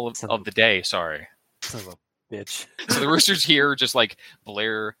 call of the day, sorry. Son of a bitch. So the roosters here just like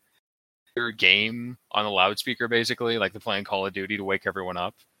blare their game on a loudspeaker, basically, like they're playing Call of Duty to wake everyone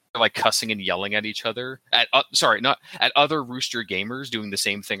up. They're like cussing and yelling at each other. Not at other rooster gamers doing the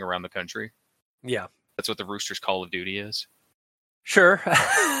same thing around the country. Yeah. That's what the Roosters Call of Duty is. Sure.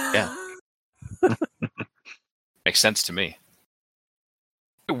 Yeah. Makes sense to me.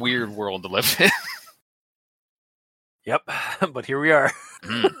 A weird world to live in. Yep. But here we are.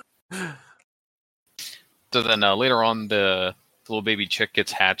 So then later on, the little baby chick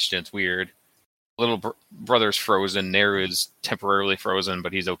gets hatched, and it's weird. Little brother's frozen. Neru is temporarily frozen,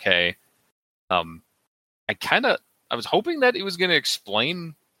 but he's okay. I was hoping that it was going to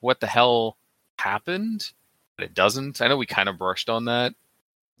explain what the hell happened, but it doesn't. I know we kind of brushed on that.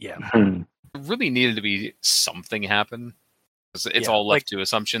 Yeah. Hmm. It really needed to be something happen. It's all left to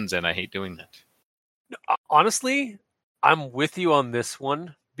assumptions, and I hate doing that. Honestly, I'm with you on this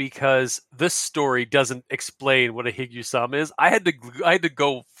one because this story doesn't explain what a Higyu-sama is. I had to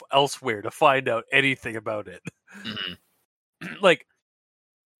go elsewhere to find out anything about it. Mm-hmm. Like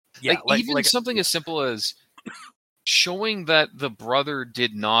Something as simple as showing that the brother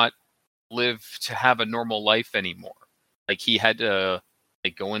did not live to have a normal life anymore. Like he had to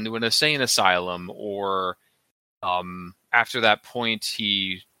go into an insane asylum, or after that point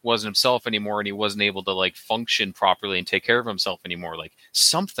he wasn't himself anymore and he wasn't able to function properly and take care of himself anymore. Like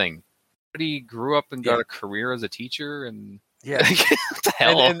something. But he grew up and got a career as a teacher, and yeah, what the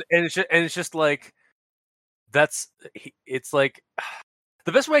hell? And it's just like it's like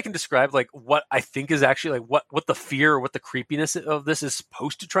the best way I can describe what I think is actually what the fear or what the creepiness of this is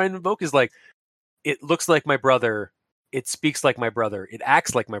supposed to try and invoke is it looks like my brother, it speaks like my brother, it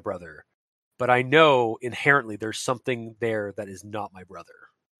acts like my brother, but I know inherently there's something there that is not my brother.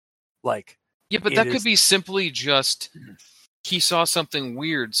 Yeah, but that could be simply just he saw something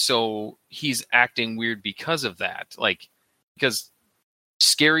weird, so he's acting weird because of that. Because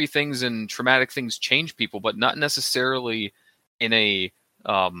scary things and traumatic things change people, but not necessarily in a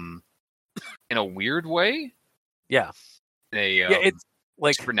weird way. Yeah. It's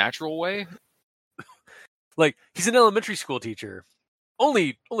supernatural way. He's an elementary school teacher.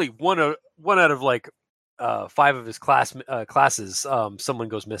 Only one out of 5 of his classes someone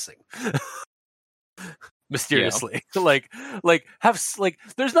goes missing. Mysteriously.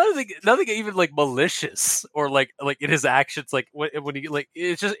 There's nothing even malicious or in his actions when he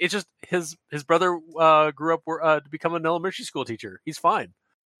it's just his brother grew up to become an elementary school teacher. He's fine.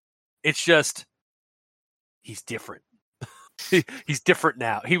 It's just he's different. He's different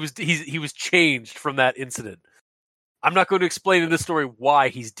now. He was changed from that incident. I'm not going to explain in this story why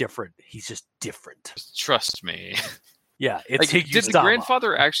he's different. He's just different. Trust me. Yeah, it's did the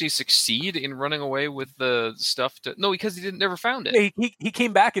grandfather actually succeed in running away with the stuff? No, because he never found it. Yeah, he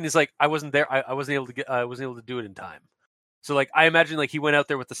came back and he's like, I wasn't there. I wasn't able to do it in time. So I imagine he went out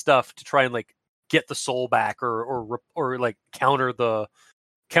there with the stuff to try and get the soul back or counter the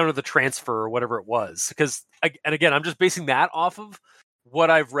transfer or whatever it was. Because again, I'm just basing that off of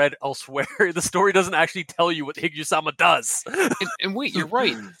what I've read elsewhere. The story doesn't actually tell you what Higyu-sama does. And wait, you're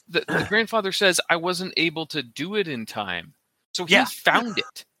right. The grandfather says, I wasn't able to do it in time. So he found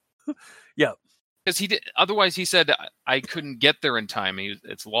it. Yeah. Because he did. Otherwise, he said, I couldn't get there in time.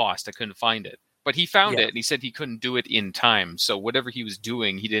 It's lost. I couldn't find it. But he found it, and he said he couldn't do it in time. So whatever he was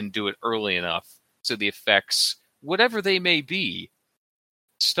doing, he didn't do it early enough. So the effects, whatever they may be,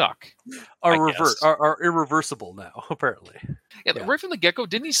 stuck. Are irreversible now, apparently. Yeah, right from the get-go,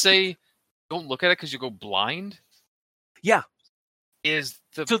 didn't he say, don't look at it because you go blind? Yeah. Is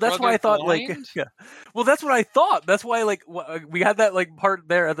the So that's why I thought, like, blind? yeah. Well, that's what I thought. That's why, like, we had that like part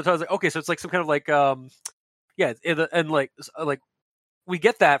there at the time. I was like, okay, so it's like some kind of like, yeah, and like, we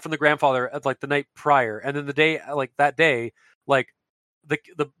get that from the grandfather at like the night prior, and then the day, like that day, like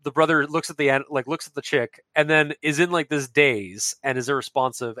the brother looks at looks at the chick, and then is in like this daze and is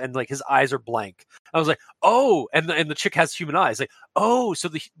irresponsive, and like his eyes are blank. I was like, oh, and the chick has human eyes. Like, oh, so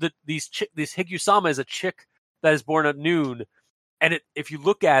this Higusama is a chick that is born at noon. And if you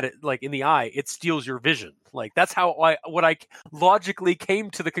look at it like in the eye, it steals your vision. Like that's how I logically came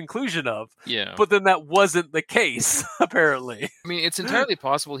to the conclusion of. Yeah. But then that wasn't the case, apparently. I mean, it's entirely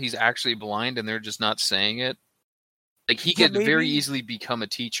possible he's actually blind and they're just not saying it. Like he Yeah, could very maybe. easily become a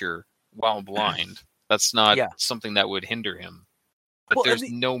teacher while blind. That's not something that would hinder him. But Well, there's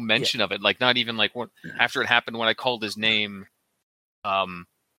no mention of it. Like not even like after it happened when I called his name,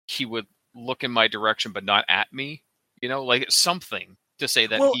 he would look in my direction but not at me. You know, like something to say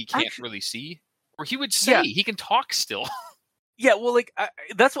that he can't really see, or he would say he can talk still. Yeah, well, like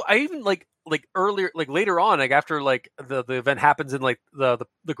that's what I even like earlier, like later on, like after like the event happens, and like the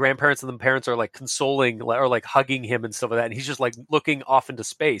grandparents and the parents are like consoling or like hugging him and stuff like that, and he's just like looking off into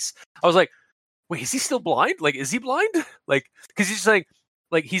space. I was like, wait, is he still blind? Like, is he blind? Like, because he's just saying,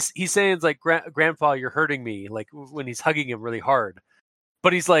 like he's saying it's like grandpa, you're hurting me, like when he's hugging him really hard,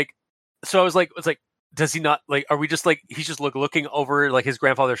 but he's like, so I was like, it's like. Does he not like? Are we just like he's just looking over like his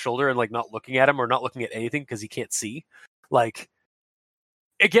grandfather's shoulder and like not looking at him or not looking at anything because he can't see? Like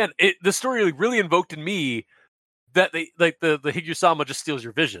again, the story really invoked in me that they like the Higusama just steals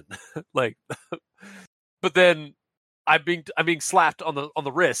your vision, like. But then I'm being slapped on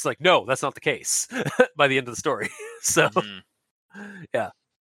the wrist. Like, no, that's not the case. By the end of the story, so yeah.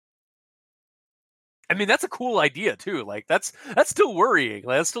 I mean, that's a cool idea too. Like, that's still worrying.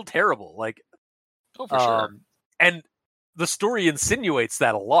 Like, that's still terrible. Like. Oh, for sure. And the story insinuates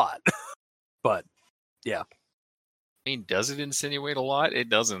that a lot, but yeah. I mean, does it insinuate a lot? It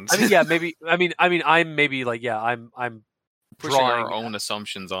doesn't. I mean, yeah, maybe. I mean, I'm maybe like, yeah, I'm pushing our own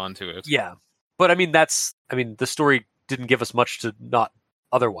assumptions onto it. Yeah, but I mean, the story didn't give us much to not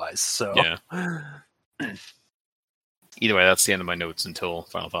otherwise. So yeah. Either way, that's the end of my notes until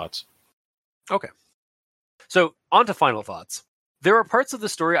final thoughts. Okay. So on to final thoughts. There are parts of the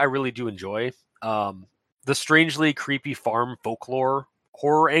story I really do enjoy. The strangely creepy farm folklore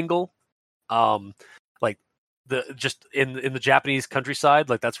horror angle, like the just in the Japanese countryside,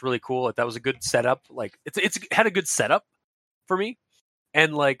 like that's really cool. Like that was a good setup. Like it's had a good setup for me,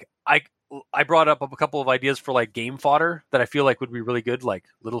 and like I brought up a couple of ideas for like game fodder that I feel like would be really good, like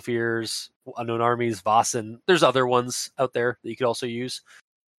Little Fears, Unknown Armies, Vaesen. There's other ones out there that you could also use.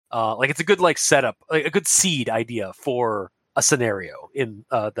 Like it's a good like setup, like a good seed idea for a scenario in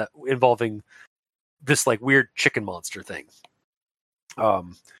that involving this like weird chicken monster thing.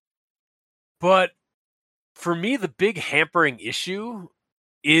 But for me, the big hampering issue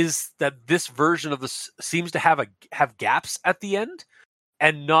is that this version of this seems to have gaps at the end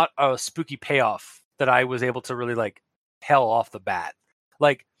and not a spooky payoff that I was able to really like tell off the bat.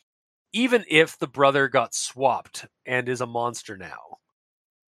 Like, even if the brother got swapped and is a monster now,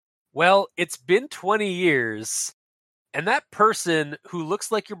 well, it's been 20 years, and that person who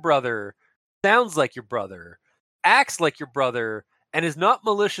looks like your brother, sounds like your brother, acts like your brother, and is not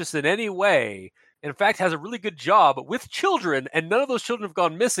malicious in any way, in fact has a really good job with children, and none of those children have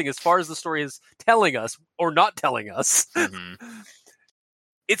gone missing as far as the story is telling us, or not telling us,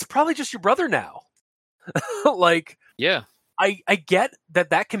 it's probably just your brother now. Like, yeah. I get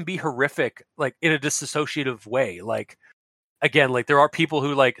that can be horrific, like, in a disassociative way. Like, again, like, there are people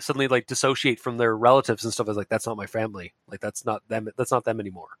who, like, suddenly, like, dissociate from their relatives and stuff. It's like, that's not my family. Like, that's not them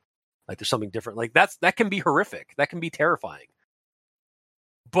anymore. Like, there's something different. Like, that can be horrific. That can be terrifying.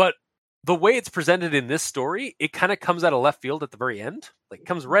 But the way it's presented in this story, it kind of comes out of left field at the very end. Like, it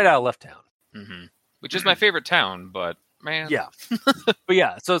comes right out of Left Town. Mm-hmm. Which is my favorite town, but, man. Yeah. But,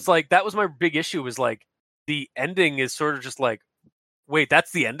 yeah, so it's like, that was my big issue, was, like, the ending is sort of just like, wait,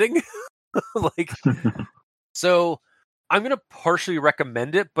 that's the ending? Like, so I'm going to partially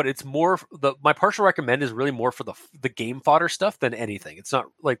recommend it, but it's more my partial recommend is really more for the game fodder stuff than anything. It's not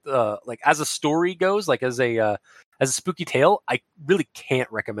like as a story goes, like as a spooky tale, I really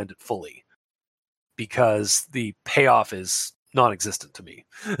can't recommend it fully because the payoff is non-existent to me.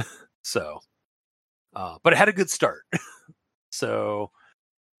 So, but it had a good start. So,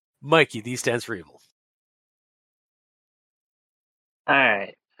 Mikey, D stands for evil. All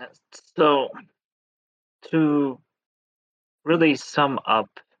right. So, to really sum up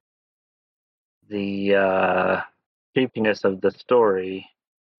the creepiness of the story,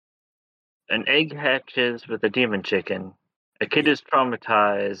 an egg hatches with a demon chicken, A kid is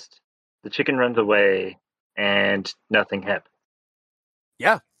traumatized, the chicken runs away, and nothing happens.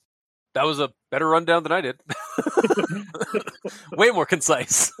 Yeah, that was a better rundown than I did. Way more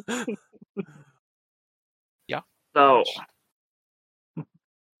concise. So,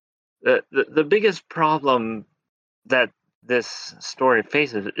 the biggest problem that this story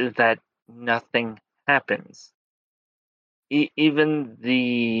faces is that nothing happens. Even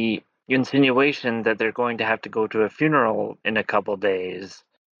the insinuation that they're going to have to go to a funeral in a couple days,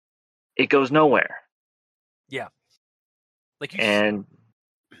 it goes nowhere. Yeah. Like And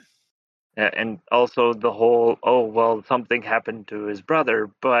also the whole, oh, well, something happened to his brother,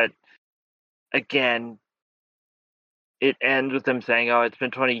 but again, it ends with them saying, oh, it's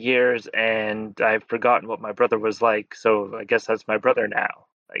been 20 years and I've forgotten what my brother was like, so I guess that's my brother now.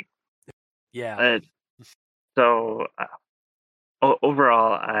 Like, yeah. So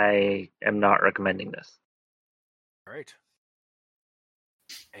overall, I am not recommending this. All right.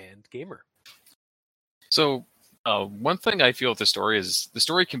 And Gamer. So, one thing I feel with the story is the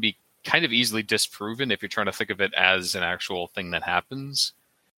story can be kind of easily disproven if you're trying to think of it as an actual thing that happens.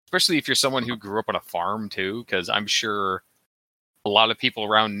 Especially if you're someone who grew up on a farm too, because I'm sure a lot of people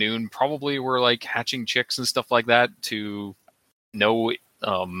around Noon probably were like hatching chicks and stuff like that to know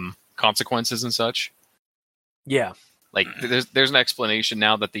consequences and such. Yeah. Like there's an explanation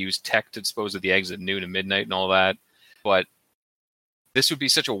now that they use tech to dispose of the eggs at noon and midnight and all that, but this would be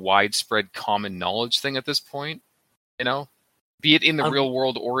such a widespread common knowledge thing at this point, you know? Be it in the real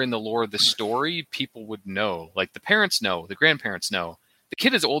world or in the lore of the story, people would know. Like the parents know, the grandparents know. The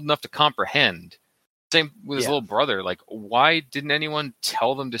kid is old enough to comprehend. Same with his little brother. Like, why didn't anyone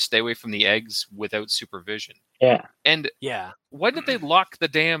tell them to stay away from the eggs without supervision? Yeah. And why did they lock the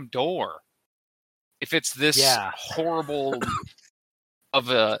damn door? If it's this horrible of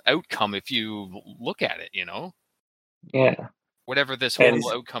a outcome, if you look at it, you know? Yeah. Whatever this horrible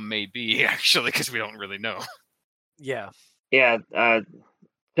outcome may be, actually, because we don't really know. Yeah. Yeah.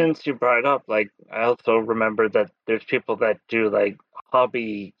 Since you brought it up, like, I also remember that there's people that do, like,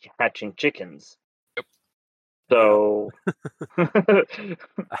 hobby hatching chickens. Yep. So...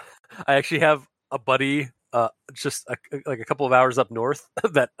 I actually have a buddy just like a couple of hours up north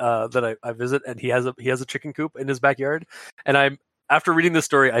that I visit, and he has a chicken coop in his backyard. And after reading the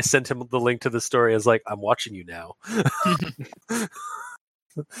story, I sent him the link to the story as like, I'm watching you now.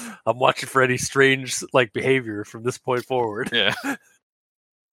 I'm watching for any strange like behavior from this point forward. Yeah.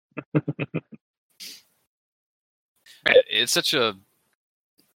 It's such a,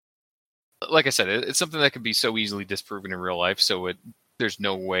 like I said, it's something that can be so easily disproven in real life. So there's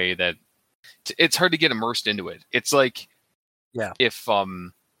no way that it's hard to get immersed into it. It's like, if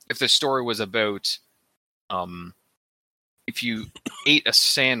the story was about, if you ate a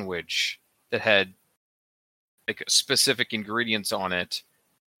sandwich that had like specific ingredients on it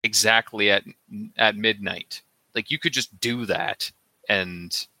exactly at midnight, like you could just do that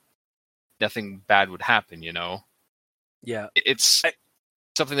and nothing bad would happen, you know? Yeah. It's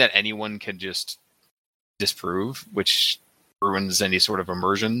something that anyone can just disprove, which ruins any sort of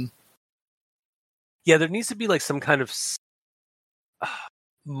immersion. Yeah, there needs to be like some kind of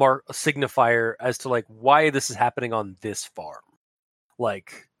signifier as to like why this is happening on this farm.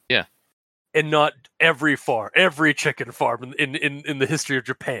 Like, yeah. And not every farm, chicken farm in the history of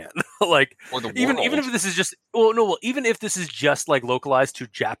Japan. Like, or the even if this is just even if this is just like localized to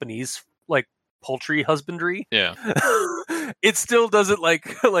Japanese like poultry husbandry, it still doesn't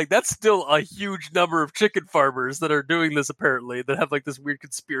like that's still a huge number of chicken farmers that are doing this apparently, that have like this weird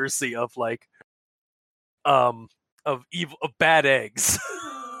conspiracy of like of bad eggs.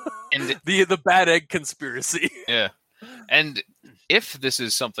 And the bad egg conspiracy. Yeah. And if this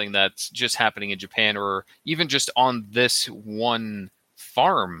is something that's just happening in Japan or even just on this one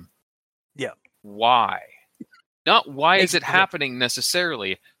farm, why? Not why is it happening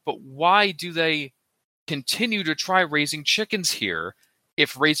necessarily, but why do they continue to try raising chickens here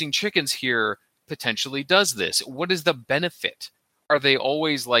if raising chickens here potentially does this? What is the benefit? Are they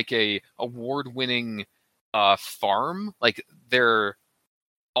always like a award-winning farm? Like they're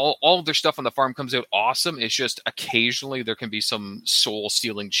all of their stuff on the farm comes out awesome. It's just occasionally there can be some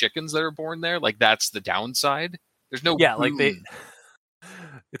soul-stealing chickens that are born there. Like that's the downside. There's no like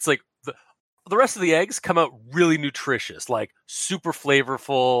it's like the rest of the eggs come out really nutritious, like super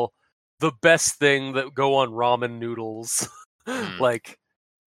flavorful, the best thing that go on ramen noodles. Like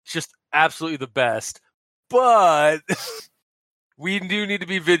just absolutely the best. But we do need to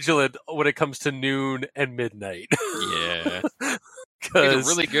be vigilant when it comes to noon and midnight. Yeah. Either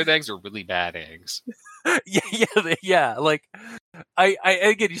really good eggs or really bad eggs. Yeah. Like I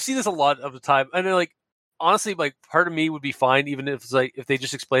again, you see this a lot of the time, and like honestly, like, part of me would be fine even if it's like if they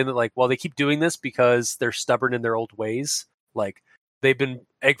just explain that, like, well, they keep doing this because they're stubborn in their old ways. Like, they've been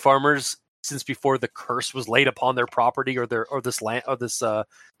egg farmers since before the curse was laid upon their property or this land or this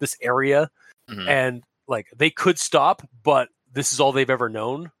area, and like they could stop, but this is all they've ever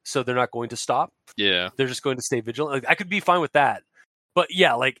known, so they're not going to stop. Yeah, They're just going to stay vigilant. Like, I could be fine with that, but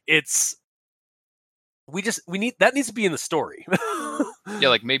yeah, like we need that needs to be in the story. yeah,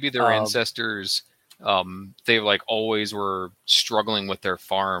 like maybe their ancestors, they like always were struggling with their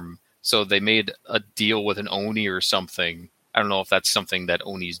farm, so they made a deal with an Oni or something. I don't know if that's something that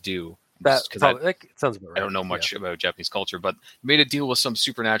Onis do. That sounds about right. I don't know much about Japanese culture, but made a deal with some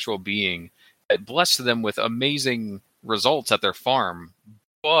supernatural being that blessed them with amazing results at their farm,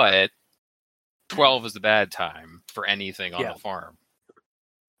 but 12 is the bad time for anything on the farm.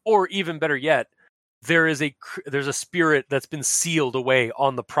 Or even better yet, there's a spirit that's been sealed away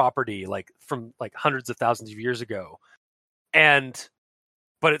on the property, like from like hundreds of thousands of years ago,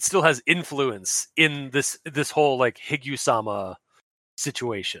 but it still has influence in this whole like Higyu-sama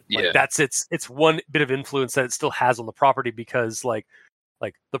situation. Like, that's its one bit of influence that it still has on the property, because like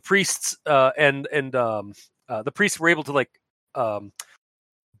the priests and the priests were able to like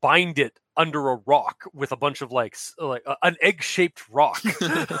bind it under a rock with a bunch of like an egg-shaped rock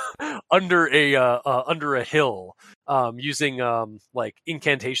under a hill, using like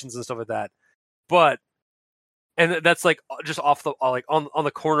incantations and stuff like that. But and that's like just off the like on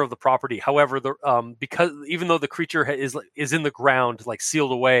the corner of the property. However, because even though the creature is in the ground, like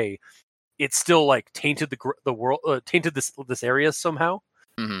sealed away, it's still like tainted the world, tainted this area somehow.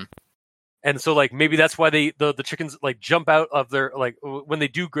 Mm-hmm. And so like maybe that's why the chickens like jump out of their, like when they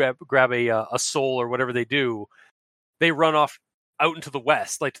do grab a soul or whatever they do, they run off out into the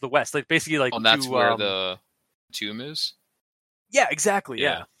west, like to the west, like basically like. And that's where the tomb is. Yeah, exactly.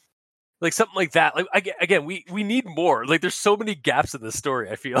 Yeah. Like something like that. Like again, we need more. Like there's so many gaps in this story,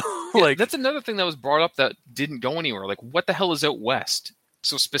 I feel. Like that's another thing that was brought up that didn't go anywhere. Like, what the hell is out west?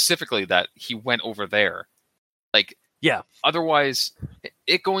 So specifically that he went over there. Like, yeah. Otherwise,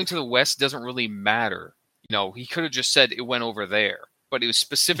 it going to the west doesn't really matter. You know, he could have just said it went over there, but it was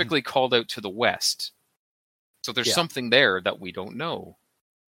specifically called out to the west. So there's something there that we don't know.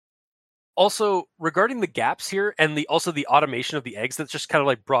 Also, regarding the gaps here and the automation of the eggs that's just kind of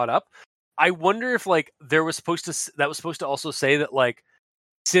like brought up, I wonder if like that was supposed to also say that like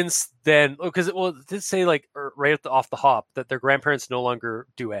since then, because it did say like right off the hop that their grandparents no longer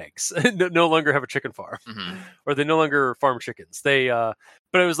do eggs, no longer have a chicken farm, or they no longer farm chickens. They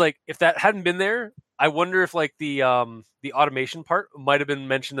but it was like if that hadn't been there, I wonder if like the automation part might have been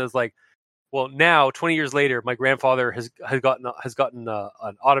mentioned as like, well, now 20 years later, my grandfather has gotten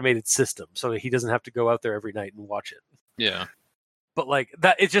an automated system, so he doesn't have to go out there every night and watch it. Yeah. But like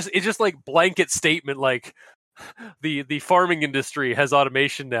that, it's just like blanket statement, like the farming industry has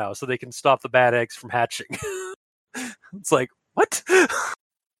automation now, so they can stop the bad eggs from hatching. It's like, what?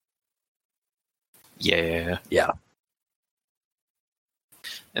 Yeah.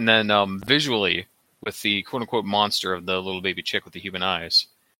 And then visually, with the quote-unquote monster of the little baby chick with the human eyes,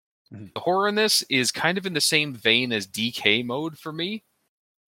 the horror in this is kind of in the same vein as DK mode for me.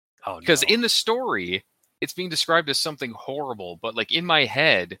 Because in the story, it's being described as something horrible, but like in my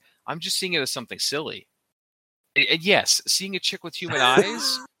head, I'm just seeing it as something silly. And yes, seeing a chick with human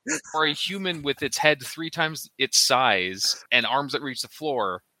eyes or a human with its head 3 times its size and arms that reach the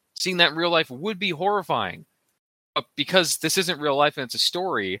floor, seeing that in real life would be horrifying. But because this isn't real life and it's a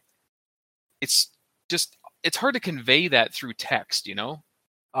story, it's hard to convey that through text, you know?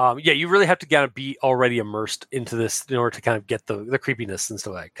 Yeah, you really have to kind of be already immersed into this in order to kind of get the creepiness and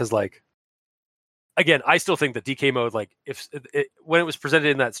stuff like that. Because like, again, I still think that DK mode, like when it was presented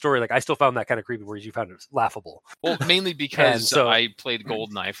in that story, like I still found that kind of creepy, whereas you found it laughable. Well, mainly because I played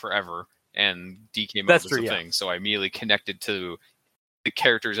GoldenEye forever, and DK mode was a thing, so I immediately connected to the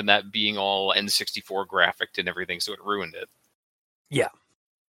characters and that being all N64 graphic and everything, so it ruined it. Yeah,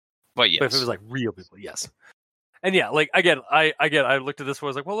 but yes, but if it was like real people, yes. And yeah, like again, I looked at this one, I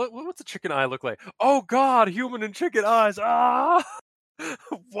was like, well, what's a chicken eye look like? Oh God, human and chicken eyes. Ah,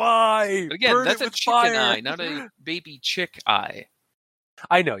 why? But again, burn that's it a with chicken fire. eye, not a baby chick eye.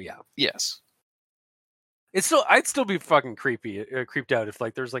 I know, yeah. Yes. I'd still be fucking creeped out if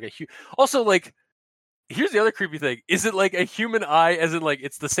like there's like also like, here's the other creepy thing. Is it like a human eye as in like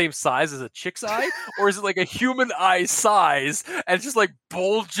it's the same size as a chick's eye? Or is it like a human eye size and it's just like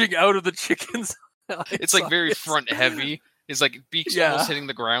bulging out of the chicken's eye? It's like very front heavy. It's like beak's almost hitting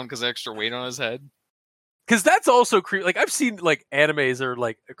the ground because of extra weight on his head. Because that's also creepy. Like I've seen like animes or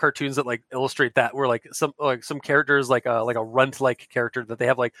like cartoons that like illustrate that, where like some characters like a runt like character that they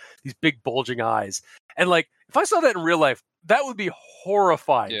have like these big bulging eyes, and like if I saw that in real life, that would be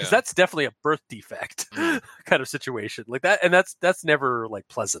horrifying because that's definitely a birth defect kind of situation like that, and that's never like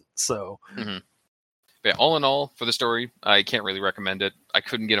pleasant. So, yeah, all in all, for the story, I can't really recommend it. I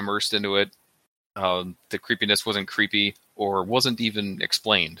couldn't get immersed into it. The creepiness wasn't creepy or wasn't even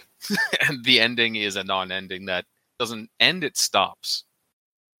explained. And the ending is a non-ending that doesn't end, it stops.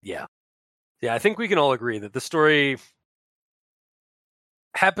 Yeah, I think we can all agree that the story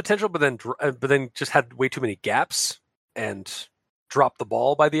had potential, but then just had way too many gaps and dropped the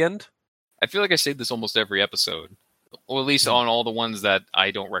ball by the end. I feel like I say this almost every episode, or at least on all the ones that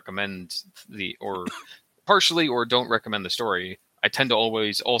I don't recommend or partially or don't recommend the story. I tend to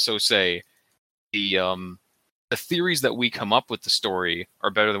always also say the theories that we come up with the story are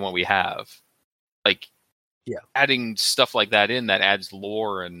better than what we have. Like, adding stuff like that in that adds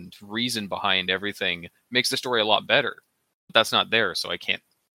lore and reason behind everything makes the story a lot better. But that's not there, so I can't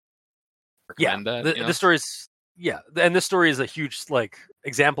recommend that. The story's and this story is a huge like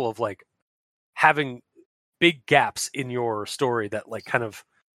example of like having big gaps in your story that like kind of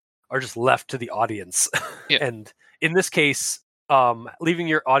are just left to the audience. And in this case, leaving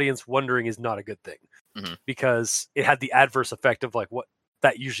your audience wondering is not a good thing because it had the adverse effect of like what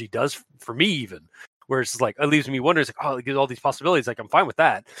that usually does for me, even where it's like it leaves me wondering, like, oh, it gives all these possibilities. Like I'm fine with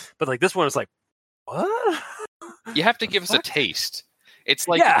that, but like this one is like, what? You have to give us a taste. It's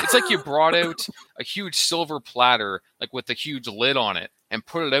like it's like you brought out a huge silver platter, like with a huge lid on it, and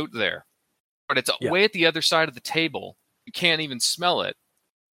put it out there, but it's way at the other side of the table. You can't even smell it,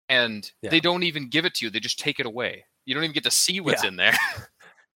 and they don't even give it to you. They just take it away. You don't even get to see what's in there.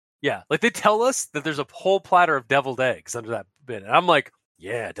 Like they tell us that there's a whole platter of deviled eggs under that bin, and I'm like,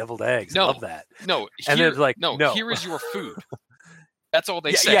 yeah, deviled eggs. I love that. No, and then it's like, no, here is your food. That's all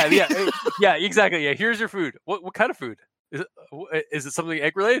they say. Yeah, exactly. Yeah, here's your food. What kind of food? Is it something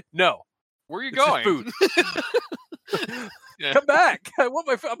egg related? No. Where are you going? Food. Come back. I want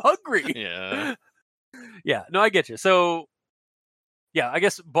my food. I'm hungry. Yeah. Yeah. No, I get you. So, yeah, I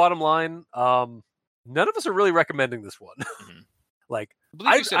guess bottom line, none of us are really recommending this one. Like,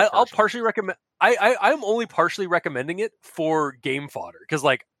 I'll partially recommend. I'm only partially recommending it for game fodder because,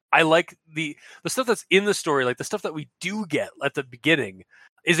 like, I like the stuff that's in the story, like the stuff that we do get at the beginning,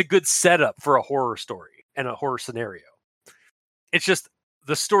 is a good setup for a horror story and a horror scenario. It's just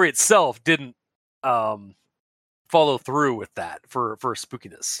the story itself didn't follow through with that for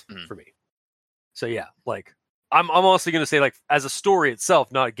spookiness for me. So yeah, like I'm also going to say, like, as a story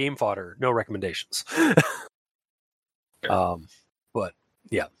itself, not a game fodder, no recommendations. But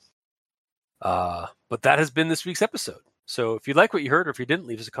yeah. But that has been this week's episode. So if you like what you heard, or if you didn't,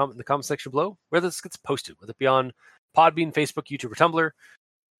 leave us a comment in the comment section below, where this gets posted, whether it be on Podbean, Facebook, YouTube, or Tumblr.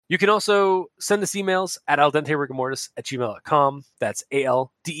 You can also send us emails at aldenterigamortis@gmail.com. That's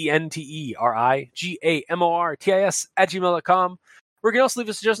ALDENTERIGAMORTIS@gmail.com. Where you can also leave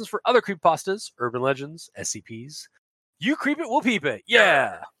us suggestions for other creepypastas, urban legends, SCPs. You creep it, we'll peep it.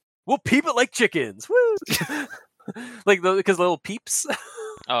 Yeah. We'll peep it like chickens. Woo! Like because little peeps.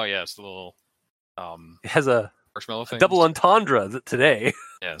 Oh yes, the little it has a marshmallow thing. Double entendre today.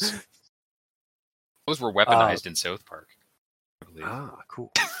 Yes. Those were weaponized in South Park, I believe. Ah,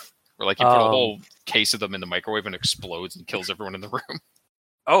 cool. Where like you put a whole case of them in the microwave and it explodes and kills everyone in the room.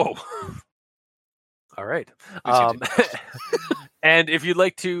 Oh. All right. And if you'd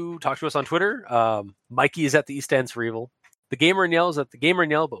like to talk to us on Twitter, Mikey is at the E stands for evil. The Gamer and Yell is at the Gamer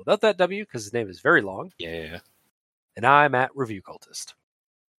and Yell, but without that W because his name is very long. Yeah. And I'm at Review Cultist.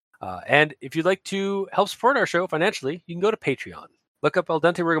 And if you'd like to help support our show financially, you can go to Patreon. Look up Al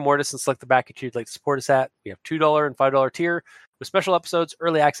Dente Rigamortis and select the backage you'd like to support us at. We have $2 and $5 tier with special episodes,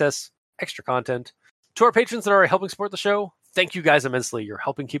 early access, extra content. To our patrons that are helping support the show, thank you guys immensely. You're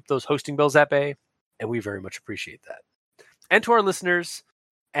helping keep those hosting bills at bay, and we very much appreciate that. And to our listeners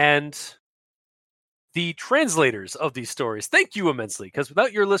and the translators of these stories, thank you immensely, because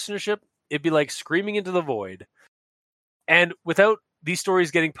without your listenership, it'd be like screaming into the void. And without these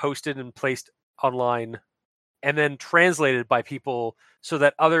stories getting posted and placed online and then translated by people so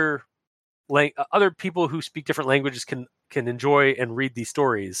that other people who speak different languages can enjoy and read these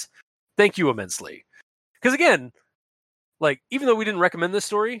stories, thank you immensely. Because again, like, even though we didn't recommend this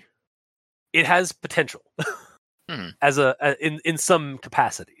story, it has potential as in some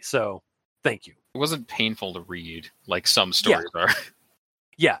capacity. So thank you. It wasn't painful to read like some stories are.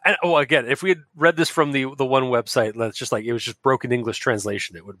 Yeah, and again, if we had read this from the one website that's just like it was just broken English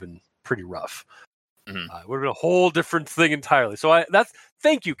translation, it would have been pretty rough. It would have been a whole different thing entirely. So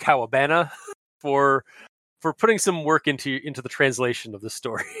thank you, Kawabana, for for putting some work into the translation of the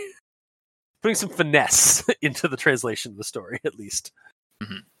story. Putting some finesse into the translation of the story, at least.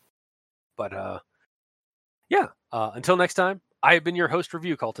 Mhm. But, yeah. Until next time, I have been your host,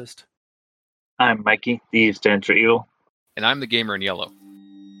 Review Cultist. I'm Mikey, the stands for Eel. And I'm the gamer in yellow.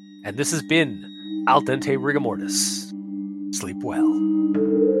 And this has been Al Dente Rigamortis. Sleep well.